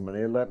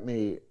testimony. Let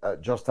me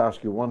just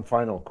ask you one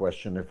final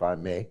question, if I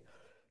may.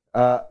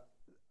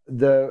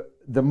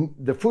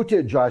 The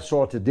footage I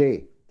saw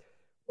today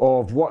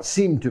of what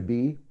seemed to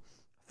be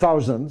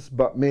thousands,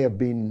 but may have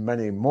been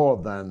many more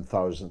than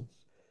thousands,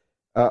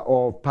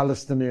 of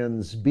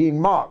Palestinians being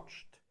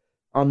marched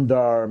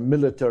under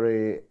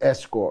military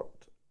escort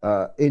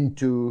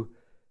into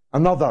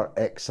another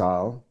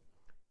exile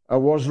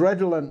was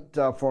redolent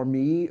for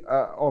me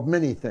of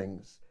many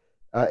things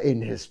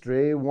in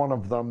history, one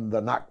of them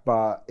the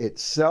Nakba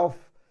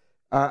itself,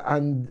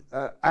 and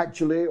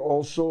actually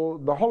also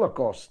the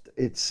Holocaust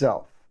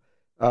itself.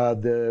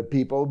 The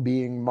people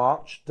being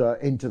marched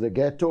into the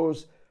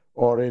ghettos,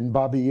 or in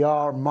Babi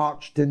Yar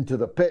marched into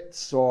the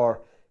pits,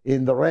 or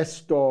in the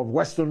rest of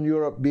Western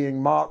Europe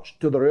being marched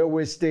to the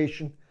railway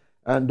station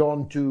and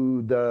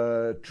onto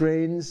the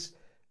trains.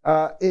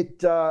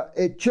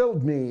 It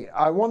chilled me.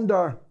 I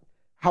wonder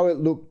how it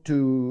looked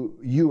to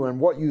you and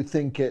what you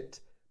think it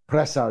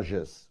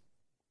presages.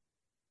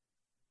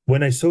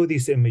 When I saw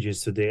these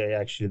images today,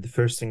 the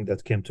first thing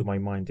that came to my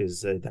mind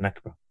is the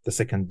Nakba, the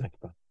second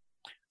Nakba.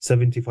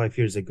 75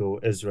 years ago,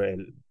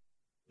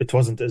 it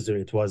wasn't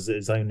Israel, it was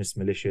Zionist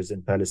militias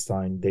in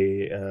Palestine.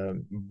 They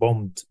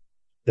bombed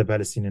the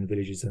Palestinian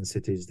villages and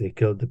cities. They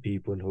killed the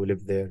people who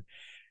lived there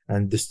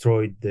and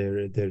destroyed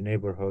their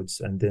neighborhoods.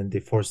 And then they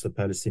forced the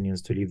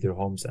Palestinians to leave their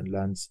homes and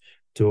lands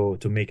to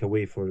make a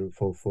way for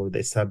the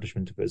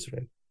establishment of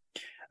Israel.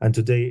 And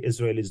today,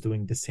 Israel is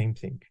doing the same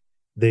thing.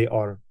 They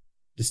are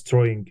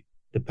destroying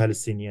the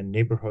Palestinian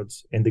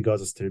neighborhoods in the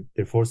Gaza Strip.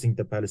 They're forcing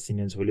the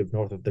Palestinians who live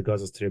north of the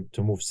Gaza Strip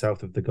to move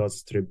south of the Gaza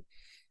Strip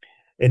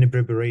in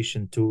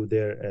preparation to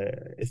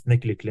their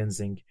ethnic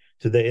cleansing,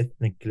 to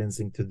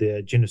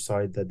the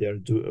genocide that they are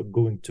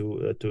going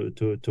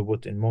to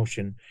put in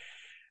motion.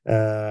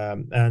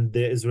 And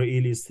the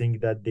Israelis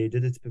think that they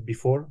did it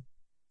before.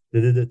 They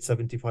did it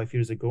 75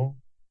 years ago,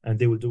 and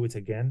they will do it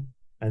again.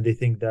 and they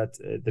think that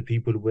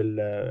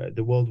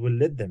the world will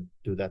let them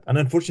do that. And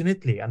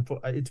unfortunately,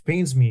 it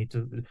pains me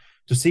to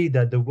see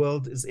that the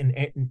world is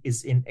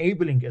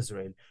enabling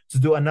Israel to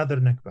do another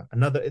Nakba,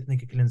 another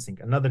ethnic cleansing,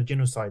 another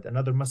genocide,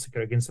 another massacre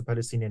against the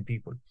Palestinian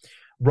people.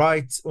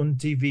 Right on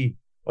TV,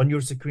 on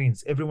your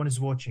screens, everyone is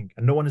watching,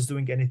 and no one is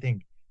doing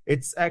anything.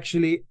 It's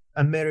actually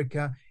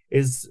America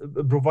is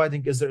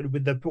providing Israel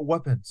with the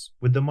weapons,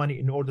 with the money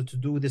in order to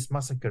do this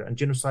massacre and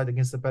genocide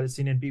against the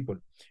Palestinian people.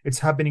 It's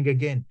happening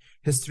again.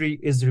 History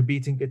is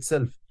repeating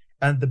itself.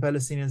 And the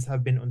Palestinians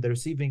have been on the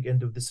receiving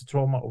end of this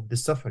trauma, of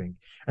this suffering.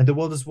 And the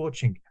world is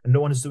watching, and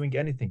no one is doing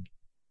anything.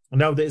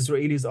 Now the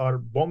Israelis are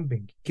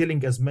bombing,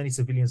 killing as many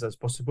civilians as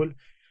possible.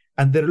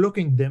 And they're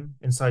locking them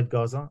inside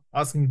Gaza,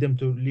 asking them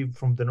to leave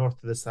from the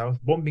north to the south,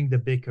 bombing the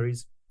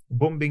bakeries,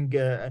 bombing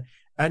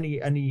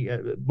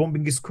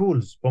bombing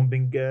schools,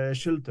 bombing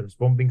shelters,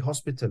 bombing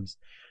hospitals.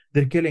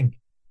 They're killing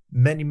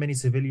many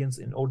civilians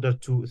in order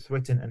to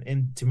threaten and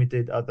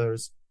intimidate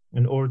others,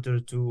 in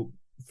order to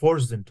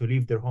force them to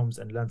leave their homes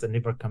and lands and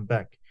never come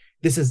back.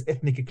 This is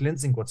ethnic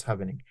cleansing what's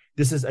happening.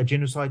 This is a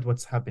genocide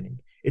what's happening.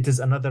 It is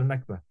another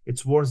Nakba.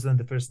 It's worse than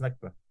the first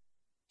Nakba.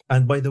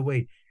 And by the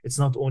way, it's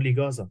not only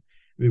Gaza,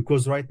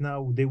 because right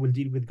now they will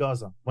deal with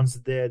Gaza. Once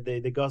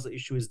the Gaza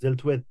issue is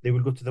dealt with, they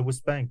will go to the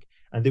West Bank,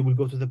 and they will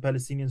go to the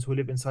Palestinians who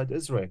live inside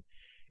Israel.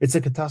 It's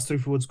a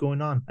catastrophe what's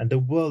going on, and the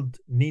world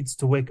needs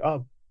to wake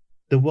up.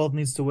 The world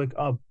needs to wake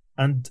up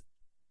and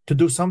to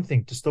do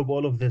something to stop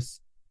all of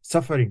this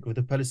suffering of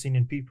the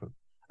Palestinian people.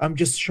 I'm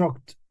just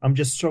shocked. I'm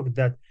just shocked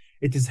that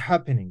it is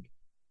happening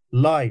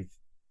live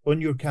on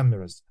your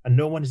cameras, and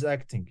no one is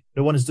acting.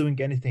 No one is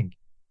doing anything.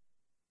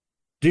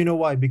 Do you know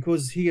why?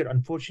 Because here,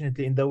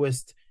 unfortunately, in the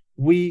West,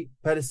 we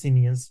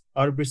Palestinians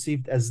are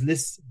perceived as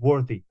less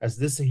worthy,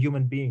 as less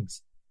human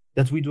beings,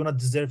 that we do not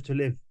deserve to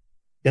live,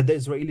 that the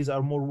Israelis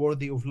are more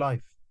worthy of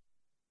life.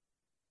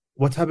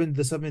 What happened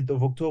the 7th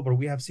of October,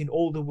 we have seen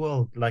all the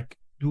world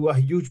do a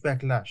huge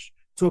backlash,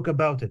 talk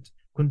about it,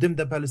 condemn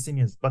the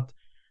Palestinians, but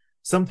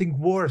something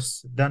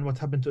worse than what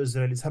happened to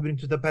Israel is happening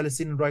to the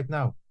Palestinians right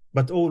now.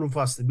 But all of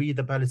us, we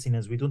the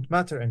Palestinians, we don't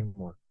matter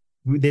anymore.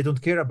 They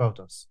don't care about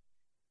us.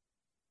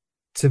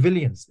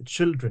 Civilians,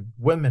 children,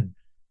 women,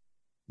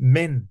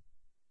 men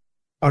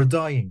are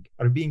dying,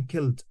 are being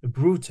killed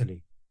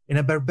brutally, in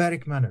a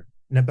barbaric manner,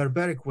 in a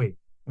barbaric way,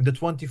 in the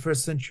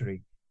 21st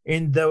century,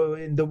 in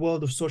the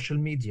world of social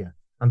media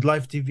and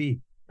live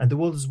TV, and the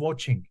world is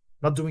watching,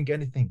 not doing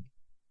anything.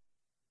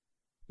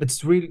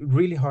 It's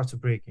really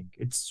heartbreaking.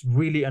 It's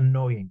really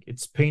annoying.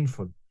 It's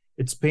painful.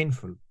 It's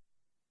painful.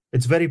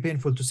 It's very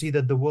painful to see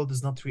that the world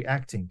is not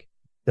reacting,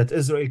 that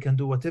Israel can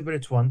do whatever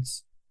it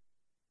wants,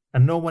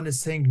 and no one is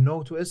saying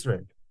no to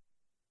Israel.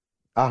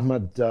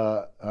 Ahmed,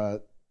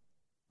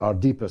 our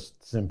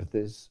deepest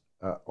sympathies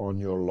on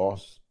your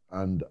loss,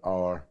 and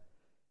our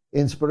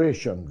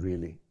inspiration,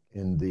 really,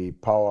 in the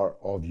power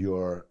of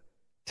your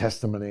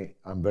testimony.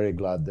 I'm very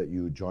glad that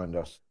you joined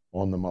us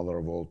on the Mother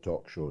of All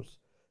Talk Shows.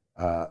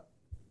 I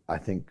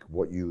think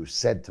what you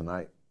said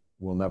tonight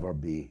will never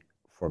be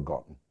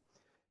forgotten.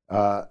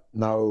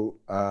 Now,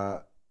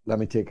 let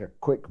me take a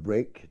quick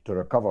break to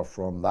recover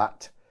from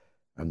that,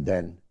 and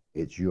then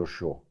it's your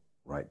show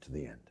right to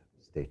the end.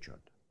 Stay tuned.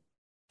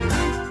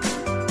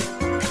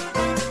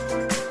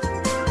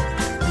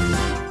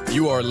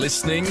 You are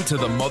listening to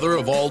the Mother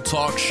of All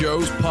Talk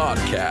Shows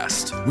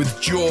podcast with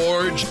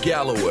George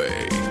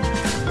Galloway.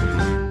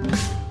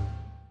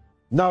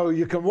 Now,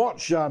 you can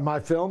watch my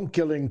film,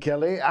 Killing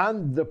Kelly,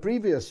 and the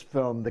previous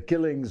film, The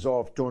Killings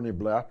of Tony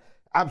Blair,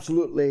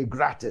 absolutely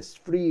gratis,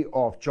 free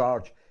of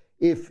charge,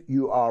 if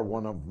you are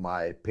one of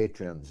my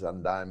patrons.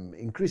 And I'm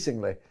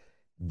increasingly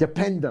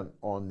dependent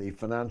on the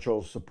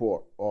financial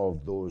support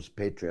of those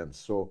patrons.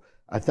 So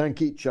I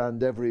thank each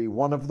and every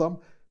one of them,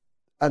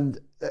 and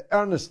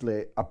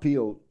earnestly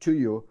appeal to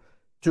you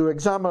to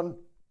examine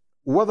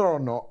whether or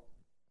not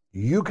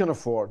you can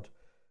afford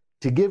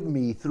to give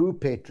me through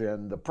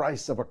Patreon the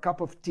price of a cup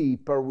of tea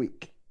per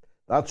week.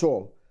 That's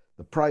all.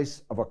 The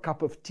price of a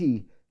cup of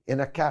tea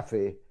in a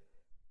cafe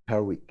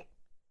per week.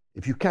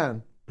 If you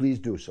can, please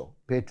do so.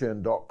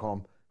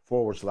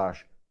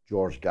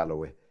 Patreon.com/George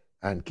Galloway.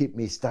 And keep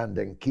me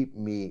standing, keep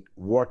me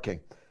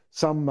working.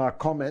 Some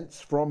comments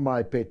from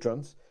my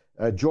patrons.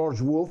 George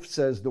Wolf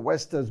says the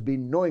West has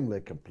been knowingly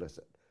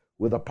complicit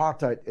with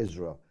apartheid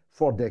Israel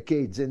for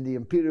decades in the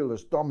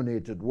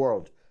imperialist-dominated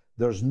world.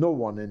 There's no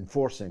one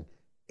enforcing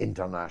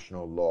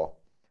international law.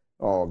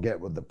 Oh, get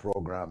with the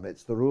program.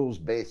 It's the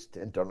rules-based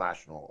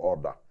international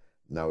order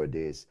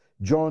nowadays.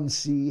 John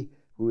C.,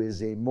 who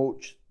is a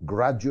Moch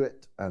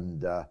graduate,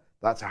 and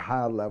that's a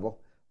higher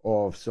level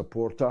of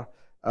supporter,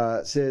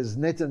 says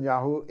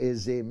Netanyahu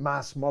is a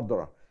mass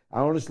murderer. I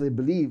honestly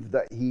believe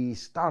that he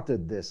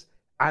started this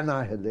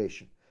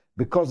annihilation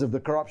because of the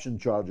corruption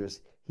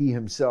charges he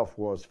himself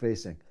was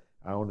facing.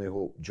 I only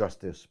hope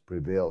justice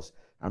prevails.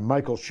 And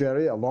Michael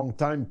Sherry, a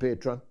long-time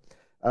patron,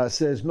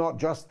 says not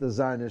just the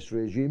Zionist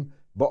regime,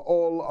 but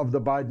all of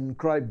the Biden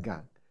crime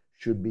gang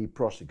should be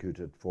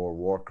prosecuted for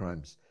war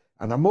crimes.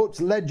 And Amot's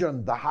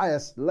legend, the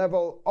highest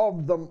level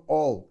of them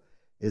all,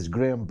 is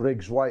Graham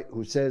Briggs-White,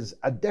 who says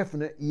a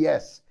definite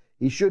yes,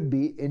 he should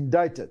be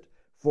indicted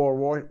for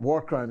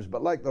war crimes,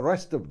 but like the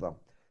rest of them,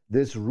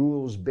 this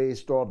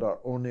rules-based order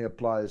only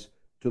applies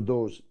to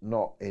those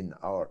not in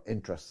our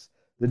interests.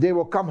 The day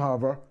will come,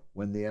 however,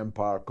 when the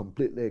empire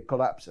completely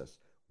collapses.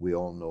 We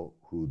all know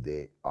who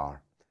they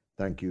are.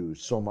 Thank you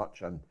so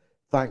much, and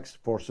thanks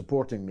for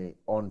supporting me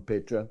on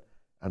Patreon,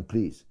 and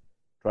please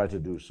try to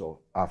do so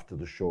after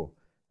the show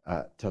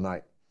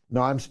tonight.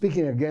 Now, I'm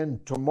speaking again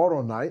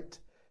tomorrow night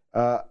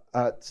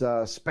at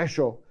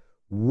Special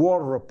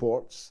War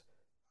Reports,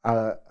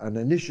 an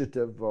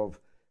initiative of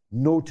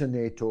No to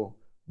NATO,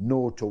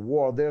 No to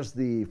War. There's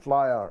the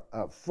flyer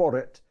for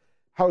it.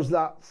 How's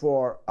that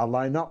for a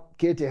lineup?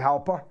 Katie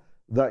Halper,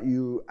 that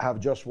you have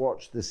just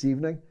watched this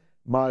evening.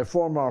 My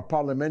former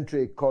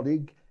parliamentary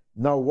colleague,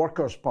 now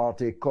Workers'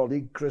 Party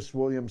colleague, Chris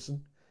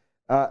Williamson.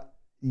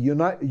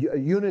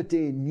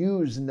 Unity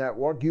News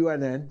Network,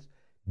 UNN,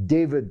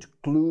 David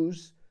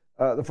Clues.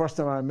 The first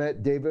time I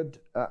met David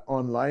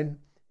online,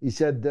 he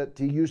said that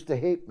he used to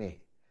hate me.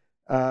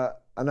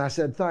 And I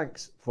said,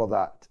 thanks for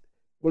that.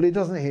 Well, he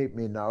doesn't hate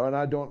me now, and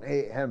I don't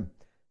hate him.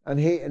 And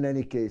hate, in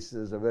any case,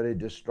 is a very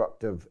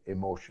destructive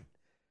emotion.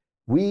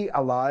 We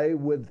ally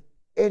with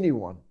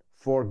anyone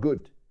for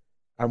good,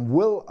 and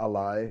will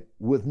ally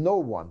with no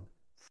one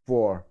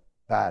for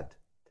bad.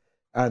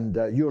 And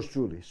yours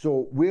truly.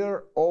 So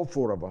we're, all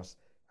four of us,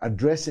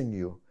 addressing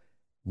you,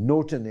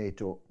 No to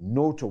NATO,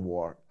 No to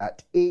War,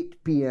 at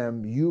 8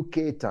 p.m.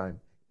 UK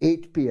time,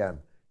 8 p.m.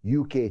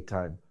 UK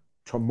time,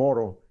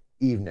 tomorrow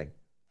evening,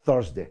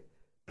 Thursday.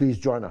 Please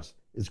join us.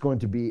 It's going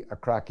to be a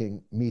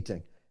cracking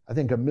meeting. I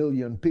think 1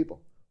 million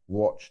people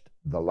watched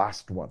the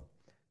last one,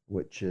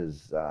 which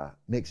is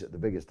makes it the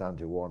biggest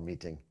anti-war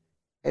meeting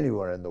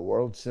anywhere in the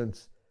world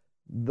since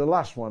the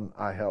last one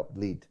I helped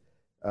lead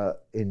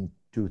in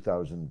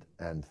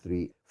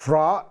 2003.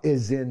 Fra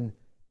is in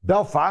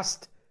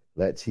Belfast.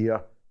 Let's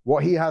hear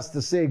what he has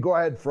to say. Go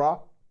ahead, Fra.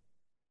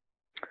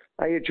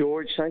 Hiya,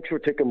 George. Thanks for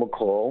taking my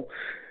call.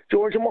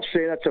 George, I must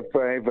say that's a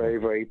very, very,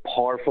 very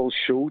powerful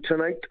show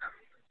tonight.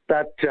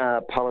 That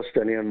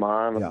Palestinian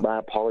man, my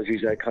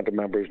apologies, I can't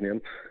remember his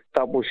name,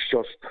 that was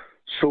just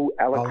so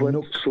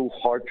eloquent, so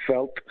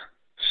heartfelt,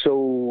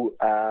 so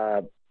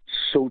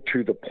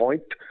to the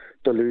point,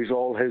 to lose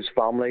all his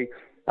family.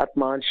 That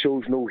man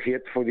shows no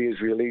hate for the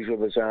Israelis or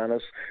the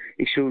Zionists.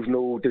 He shows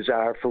no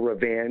desire for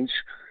revenge.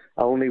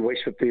 I only wish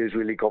that the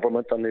Israeli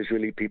government and the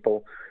Israeli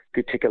people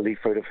could take a leaf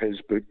out of his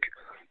book.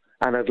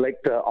 And I'd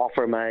like to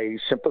offer my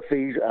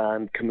sympathies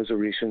and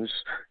commiserations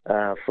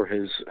for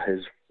his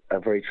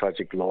very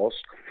tragic loss.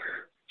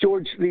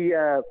 George,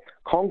 the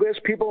Congress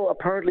people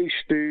apparently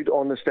stood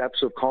on the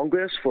steps of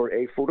Congress for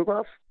a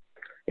photograph,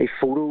 a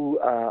photo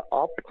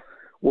op,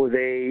 where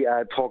they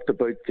talked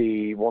about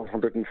the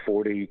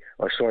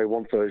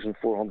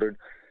 1,400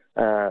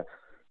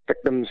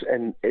 victims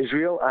in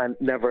Israel and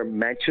never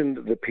mentioned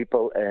the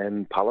people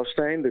in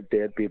Palestine, the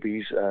dead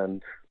babies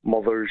and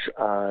mothers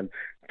and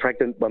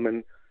pregnant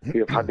women who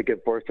have had to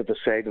give birth at the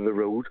side of the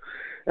road.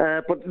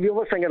 But the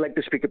other thing I'd like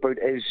to speak about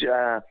is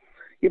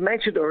you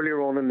mentioned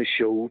earlier on in the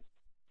show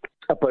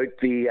about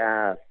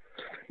the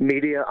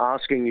media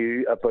asking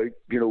you about,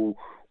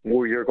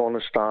 where you're going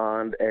to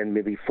stand in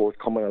maybe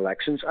forthcoming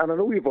elections. And I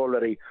know you've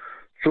already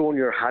thrown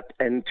your hat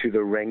into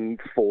the ring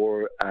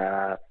for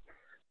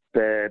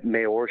the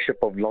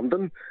mayorship of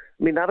London.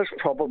 I mean, that is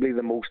probably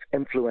the most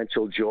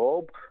influential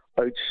job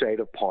outside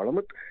of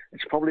Parliament.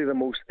 It's probably the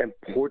most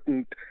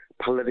important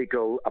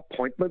political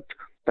appointment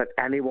that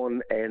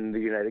anyone in the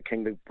United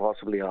Kingdom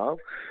possibly have.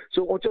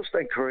 So I'll just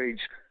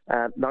encourage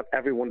not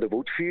everyone to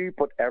vote for you,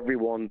 but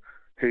everyone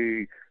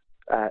who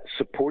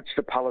supports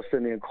the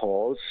Palestinian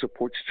cause,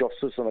 supports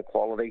justice and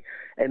equality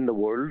in the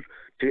world,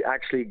 to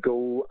actually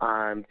go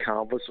and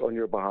canvass on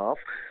your behalf.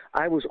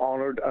 I was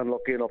honoured and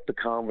lucky enough to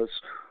canvass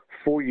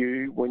for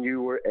you when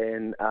you were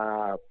in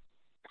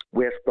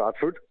West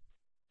Bradford,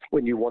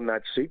 when you won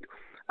that seat,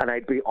 and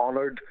I'd be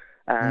honoured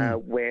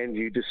when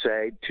you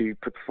decide to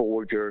put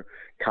forward your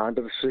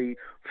candidacy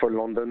for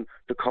London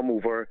to come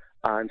over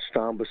and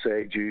stand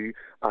beside you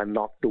and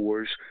knock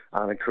doors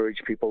and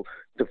encourage people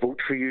to vote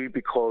for you,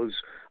 because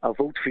a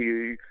vote for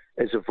you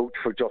is a vote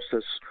for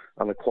justice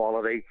and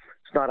equality.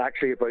 It's not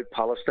actually about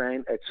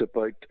Palestine, it's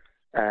about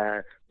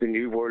the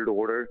new world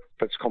order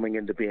that's coming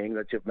into being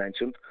that you've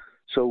mentioned.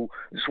 So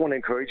I just want to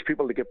encourage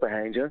people to get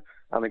behind you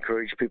and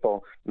encourage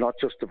people not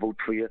just to vote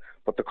for you,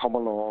 but to come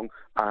along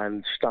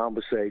and stand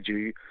beside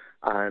you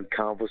and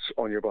canvass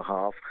on your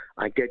behalf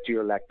and get you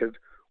elected,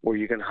 where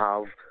you can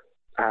have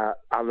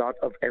a lot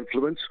of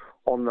influence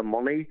on the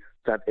money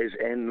that is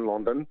in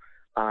London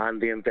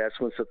and the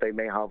investments that they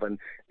may have in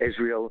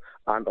Israel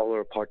and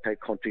other apartheid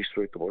countries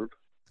throughout the world.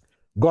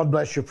 God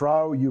bless you,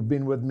 Frau. You've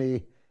been with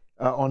me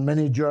on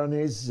many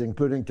journeys,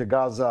 including to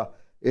Gaza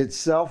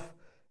itself.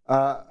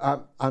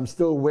 I'm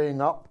still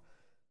weighing up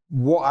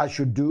what I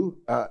should do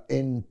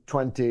in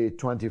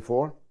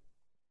 2024.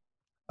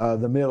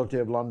 The mayoralty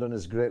of London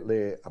is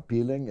greatly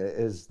appealing. It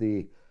is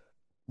the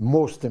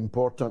most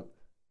important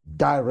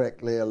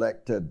directly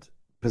elected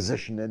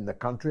position in the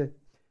country.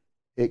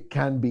 It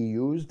can be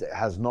used. It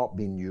has not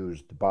been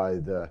used by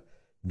the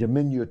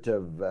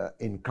diminutive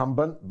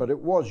incumbent, but it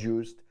was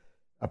used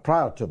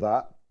prior to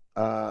that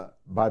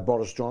by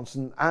Boris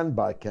Johnson and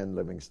by Ken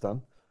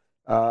Livingstone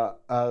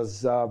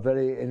as a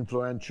very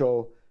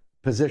influential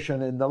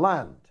position in the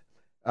land.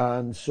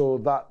 And so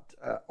that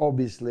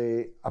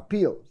obviously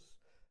appeals.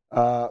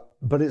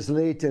 But it's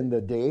late in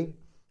the day.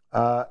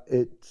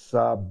 It's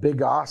a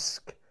big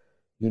ask.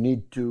 You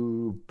need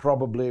to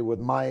probably, with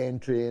my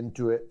entry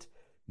into it,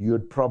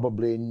 you'd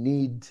probably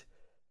need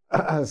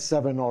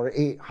 700,000 or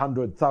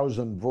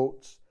 800,000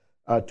 votes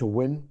to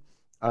win.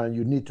 And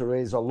you need to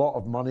raise a lot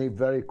of money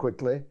very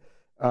quickly.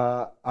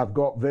 I've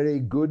got very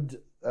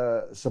good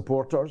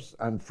supporters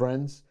and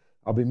friends.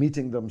 I'll be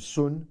meeting them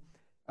soon.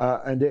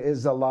 And it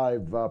is a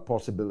live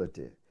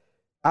possibility.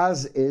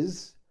 As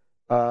is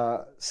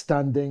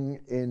standing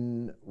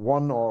in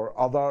one or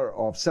other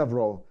of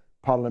several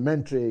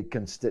parliamentary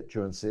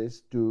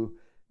constituencies to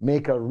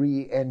make a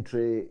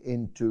re-entry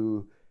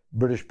into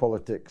British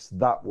politics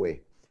that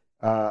way.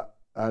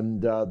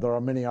 And there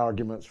are many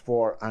arguments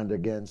for and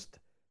against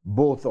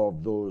both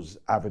of those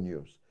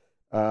avenues.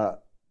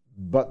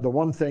 But the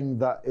one thing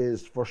that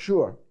is for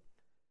sure,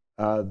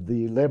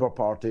 the Labour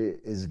Party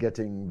is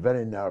getting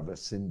very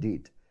nervous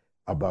indeed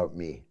about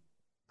me.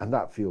 And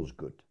that feels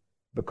good,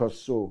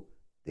 because so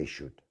they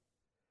should.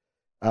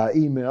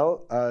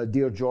 Email,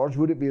 Dear George,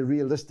 would it be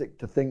realistic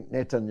to think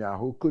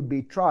Netanyahu could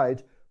be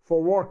tried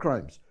for war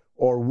crimes?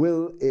 Or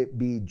will it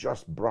be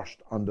just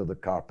brushed under the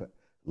carpet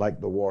like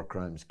the war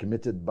crimes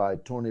committed by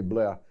Tony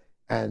Blair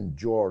and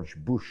George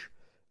Bush?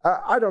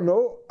 I don't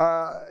know.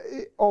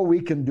 All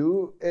we can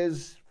do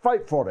is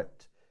fight for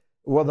it.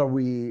 Whether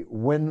we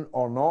win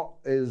or not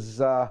is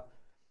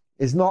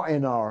not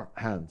in our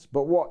hands.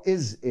 But what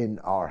is in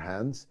our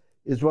hands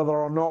is whether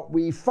or not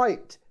we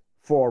fight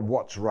for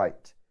what's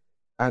right.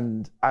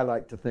 And I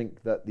like to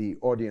think that the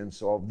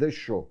audience of this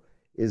show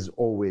is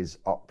always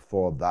up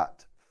for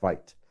that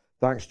fight.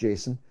 Thanks,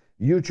 Jason.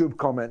 YouTube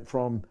comment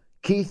from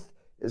Keith.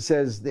 It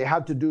says they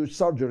had to do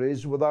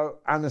surgeries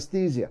without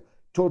anesthesia.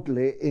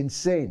 Totally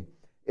insane.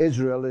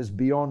 Israel is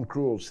beyond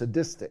cruel,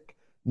 sadistic.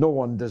 No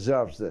one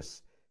deserves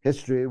this.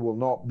 History will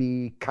not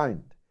be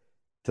kind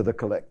to the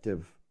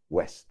collective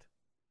West.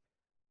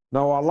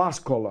 Now, our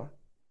last caller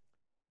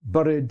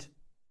buried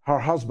her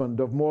husband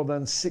of more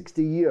than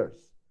 60 years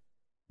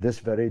this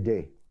very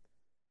day.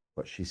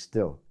 But she's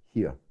still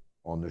here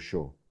on the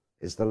show.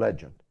 It's the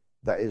legend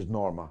that is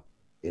Norma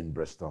in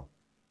Bristol.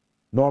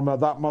 Norma,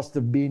 that must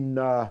have been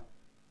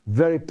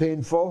very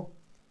painful,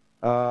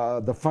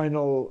 the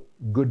final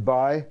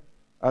goodbye.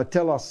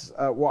 Tell us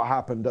what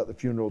happened at the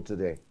funeral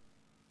today.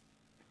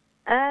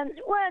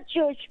 Well,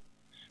 George,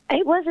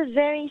 it was a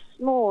very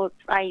small,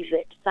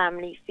 private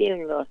family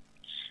funeral.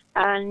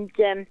 And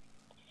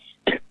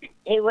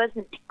it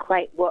wasn't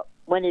quite what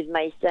one of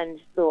my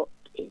sons thought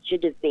it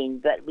should have been,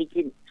 but we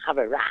didn't have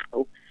a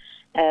row.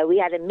 We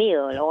had a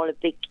meal, all a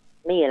big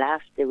meal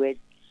afterwards.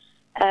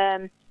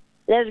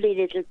 Lovely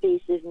little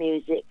piece of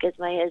music, because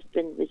my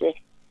husband was a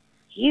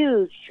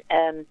huge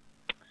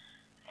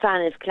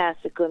fan of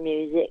classical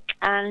music,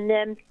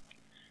 and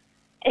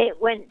it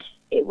went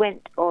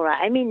all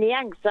right. I mean, the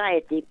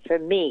anxiety for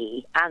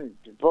me and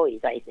the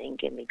boys, I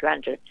think, and my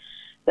grandchildren,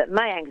 but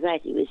my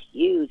anxiety was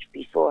huge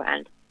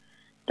beforehand.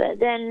 But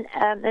then,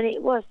 and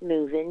it was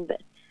moving,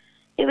 but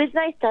it was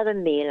nice to have a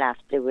meal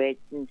afterwards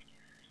and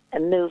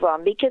move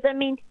on, because, I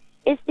mean,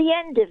 it's the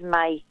end of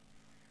my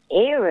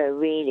era,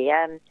 really.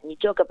 You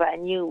talk about a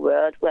new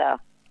world. Well,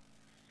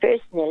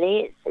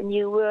 personally, it's a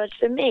new world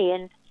for me.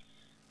 And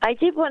I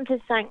did want to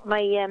thank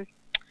my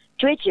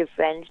Twitter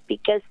friends,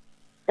 because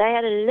they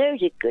had a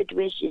load of good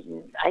wishes,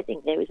 and I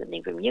think there was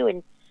something from you.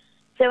 And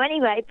so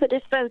anyway, I put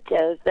a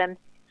photo of them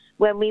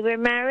when we were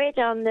married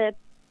on the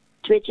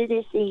Twitter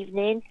this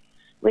evening,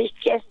 which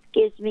just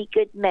gives me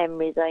good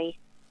memories. I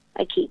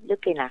keep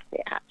looking at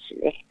it,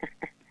 actually.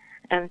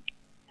 And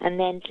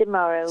then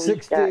tomorrow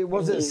 60,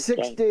 was it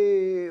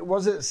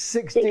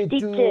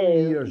 62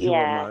 years you were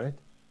married?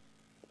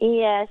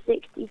 Yeah,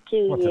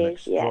 62 what years, an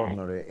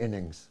extraordinary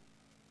innings.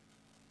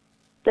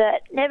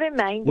 But never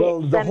mind.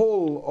 Well, the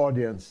whole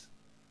audience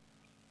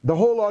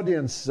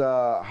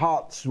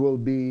hearts will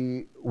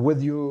be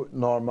with you,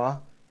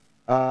 Norma,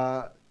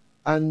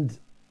 and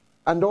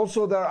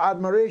also their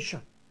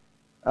admiration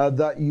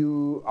that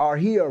you are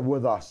here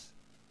with us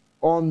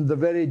on the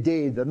very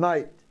day, the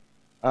night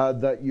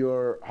that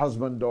your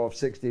husband of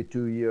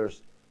 62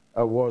 years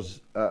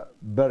was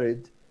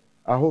buried.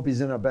 I hope he's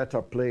in a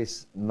better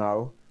place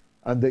now,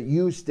 and that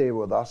you stay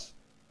with us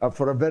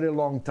for a very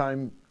long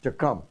time to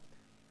come,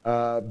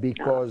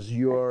 because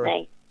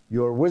your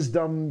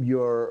wisdom,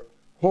 your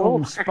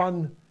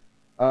homespun,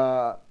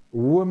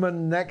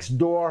 woman next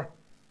door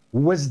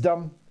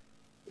wisdom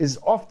is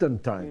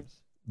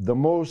oftentimes the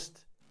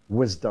most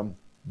wisdom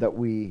that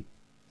we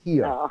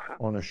hear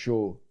on a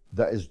show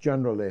that is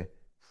generally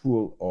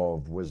full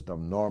of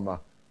wisdom. Norma,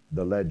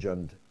 the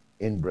legend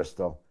in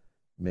Bristol,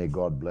 may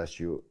God bless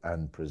you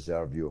and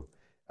preserve you.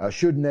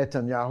 Should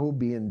Netanyahu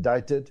be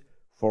indicted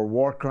for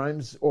war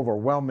crimes?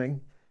 Overwhelming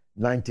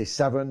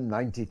 97,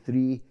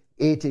 93,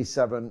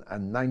 87,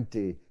 and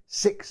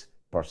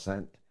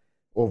 96%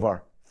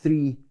 over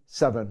 3,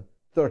 7,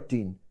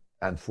 13,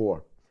 and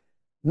 4.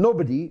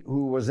 Nobody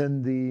who was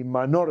in the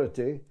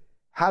minority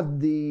had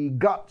the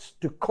guts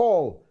to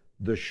call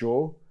the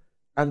show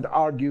and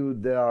argue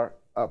their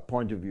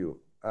point of view,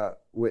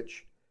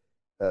 which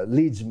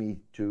leads me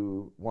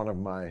to one of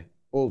my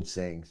old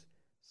sayings: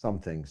 some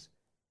things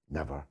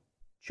never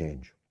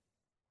change.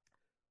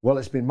 Well,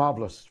 it's been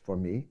marvelous for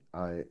me.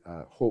 I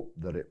hope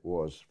that it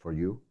was for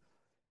you.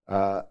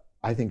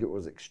 I think it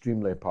was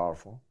extremely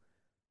powerful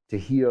to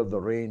hear the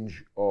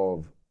range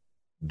of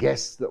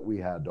guests that we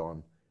had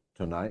on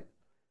tonight.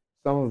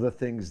 Some of the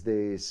things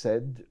they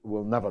said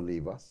will never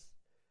leave us.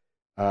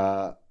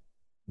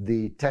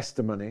 The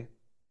testimony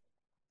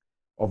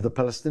of the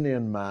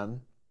Palestinian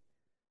man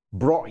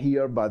brought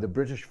here by the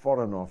British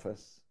Foreign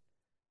Office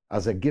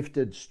as a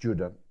gifted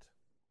student,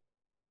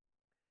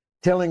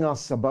 telling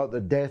us about the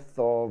death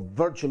of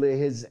virtually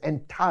his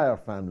entire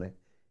family,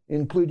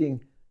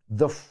 including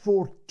the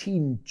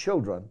 14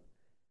 children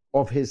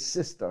of his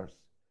sisters,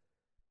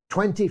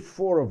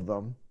 24 of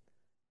them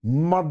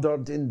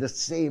murdered in the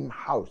same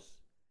house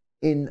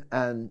in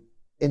an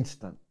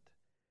instant,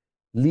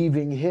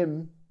 leaving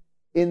him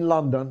in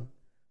London,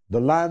 the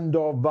land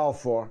of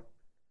Balfour,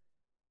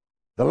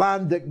 the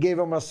land that gave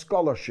him a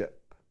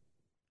scholarship,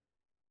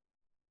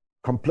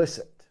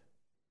 complicit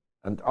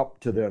and up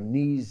to their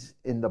knees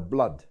in the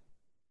blood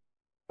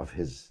of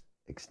his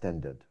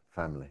extended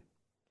family.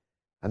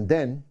 And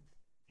then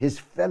his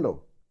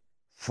fellow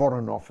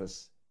Foreign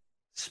Office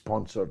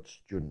sponsored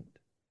student,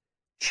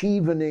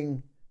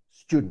 Chevening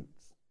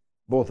students,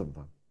 both of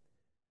them,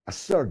 a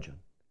surgeon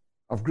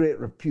of great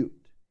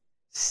repute,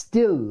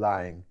 still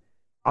lying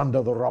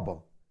under the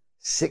rubble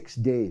 6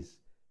 days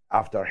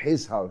after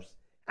his house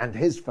and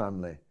his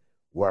family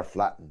were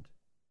flattened.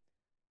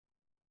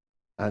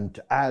 And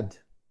to add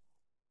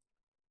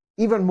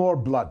even more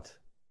blood,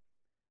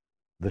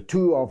 the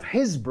two of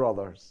his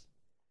brothers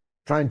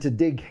trying to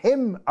dig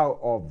him out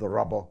of the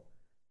rubble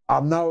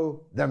are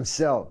now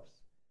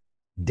themselves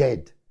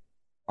dead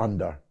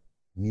under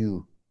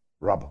new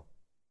rubble.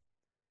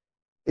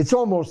 It's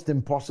almost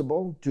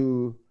impossible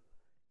to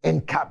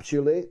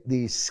encapsulate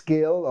the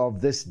scale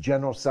of this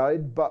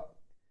genocide, but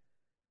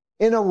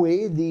in a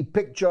way, the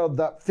picture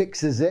that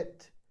fixes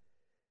it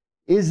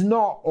is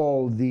not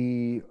all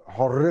the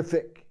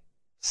horrific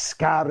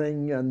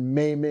scarring and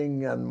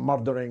maiming and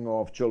murdering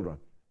of children,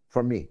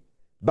 for me,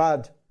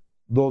 bad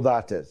though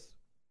that is.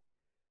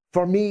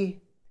 For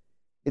me,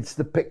 it's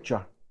the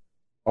picture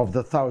of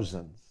the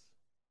thousands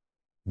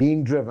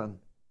being driven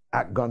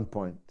at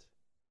gunpoint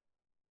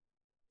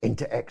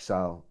into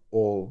exile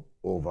all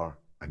over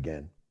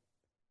again.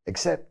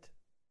 Except,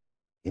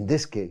 in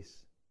this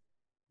case,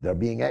 they're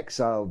being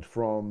exiled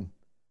from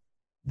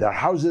their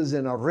houses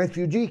in a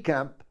refugee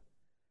camp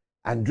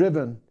and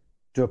driven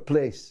to a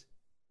place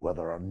where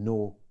there are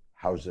no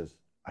houses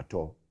at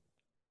all.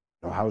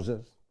 No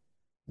houses,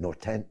 no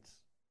tents,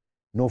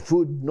 no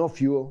food, no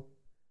fuel,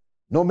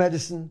 no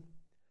medicine,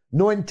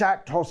 no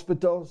intact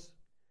hospitals,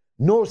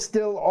 no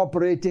still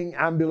operating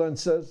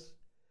ambulances,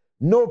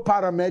 no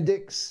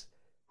paramedics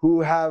who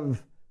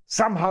have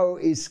somehow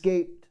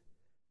escaped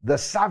the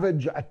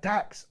savage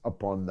attacks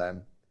upon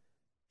them,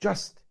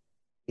 just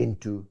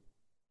into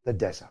the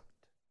desert.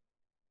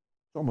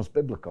 It's almost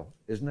biblical,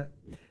 isn't it?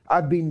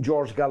 I've been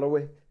George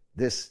Galloway.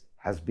 This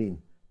has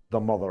been the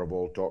mother of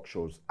all talk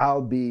shows.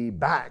 I'll be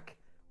back,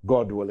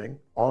 God willing,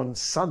 on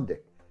Sunday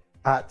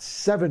at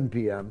 7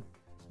 p.m.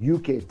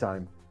 UK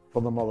time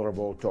for the mother of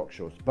all talk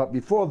shows. But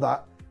before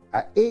that,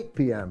 at 8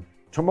 p.m.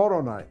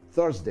 tomorrow night,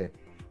 Thursday,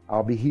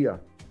 I'll be here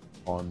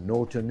on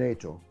No to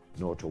NATO,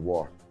 No to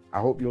War. I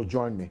hope you'll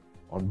join me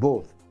on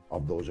both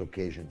of those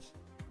occasions.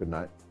 Good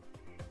night.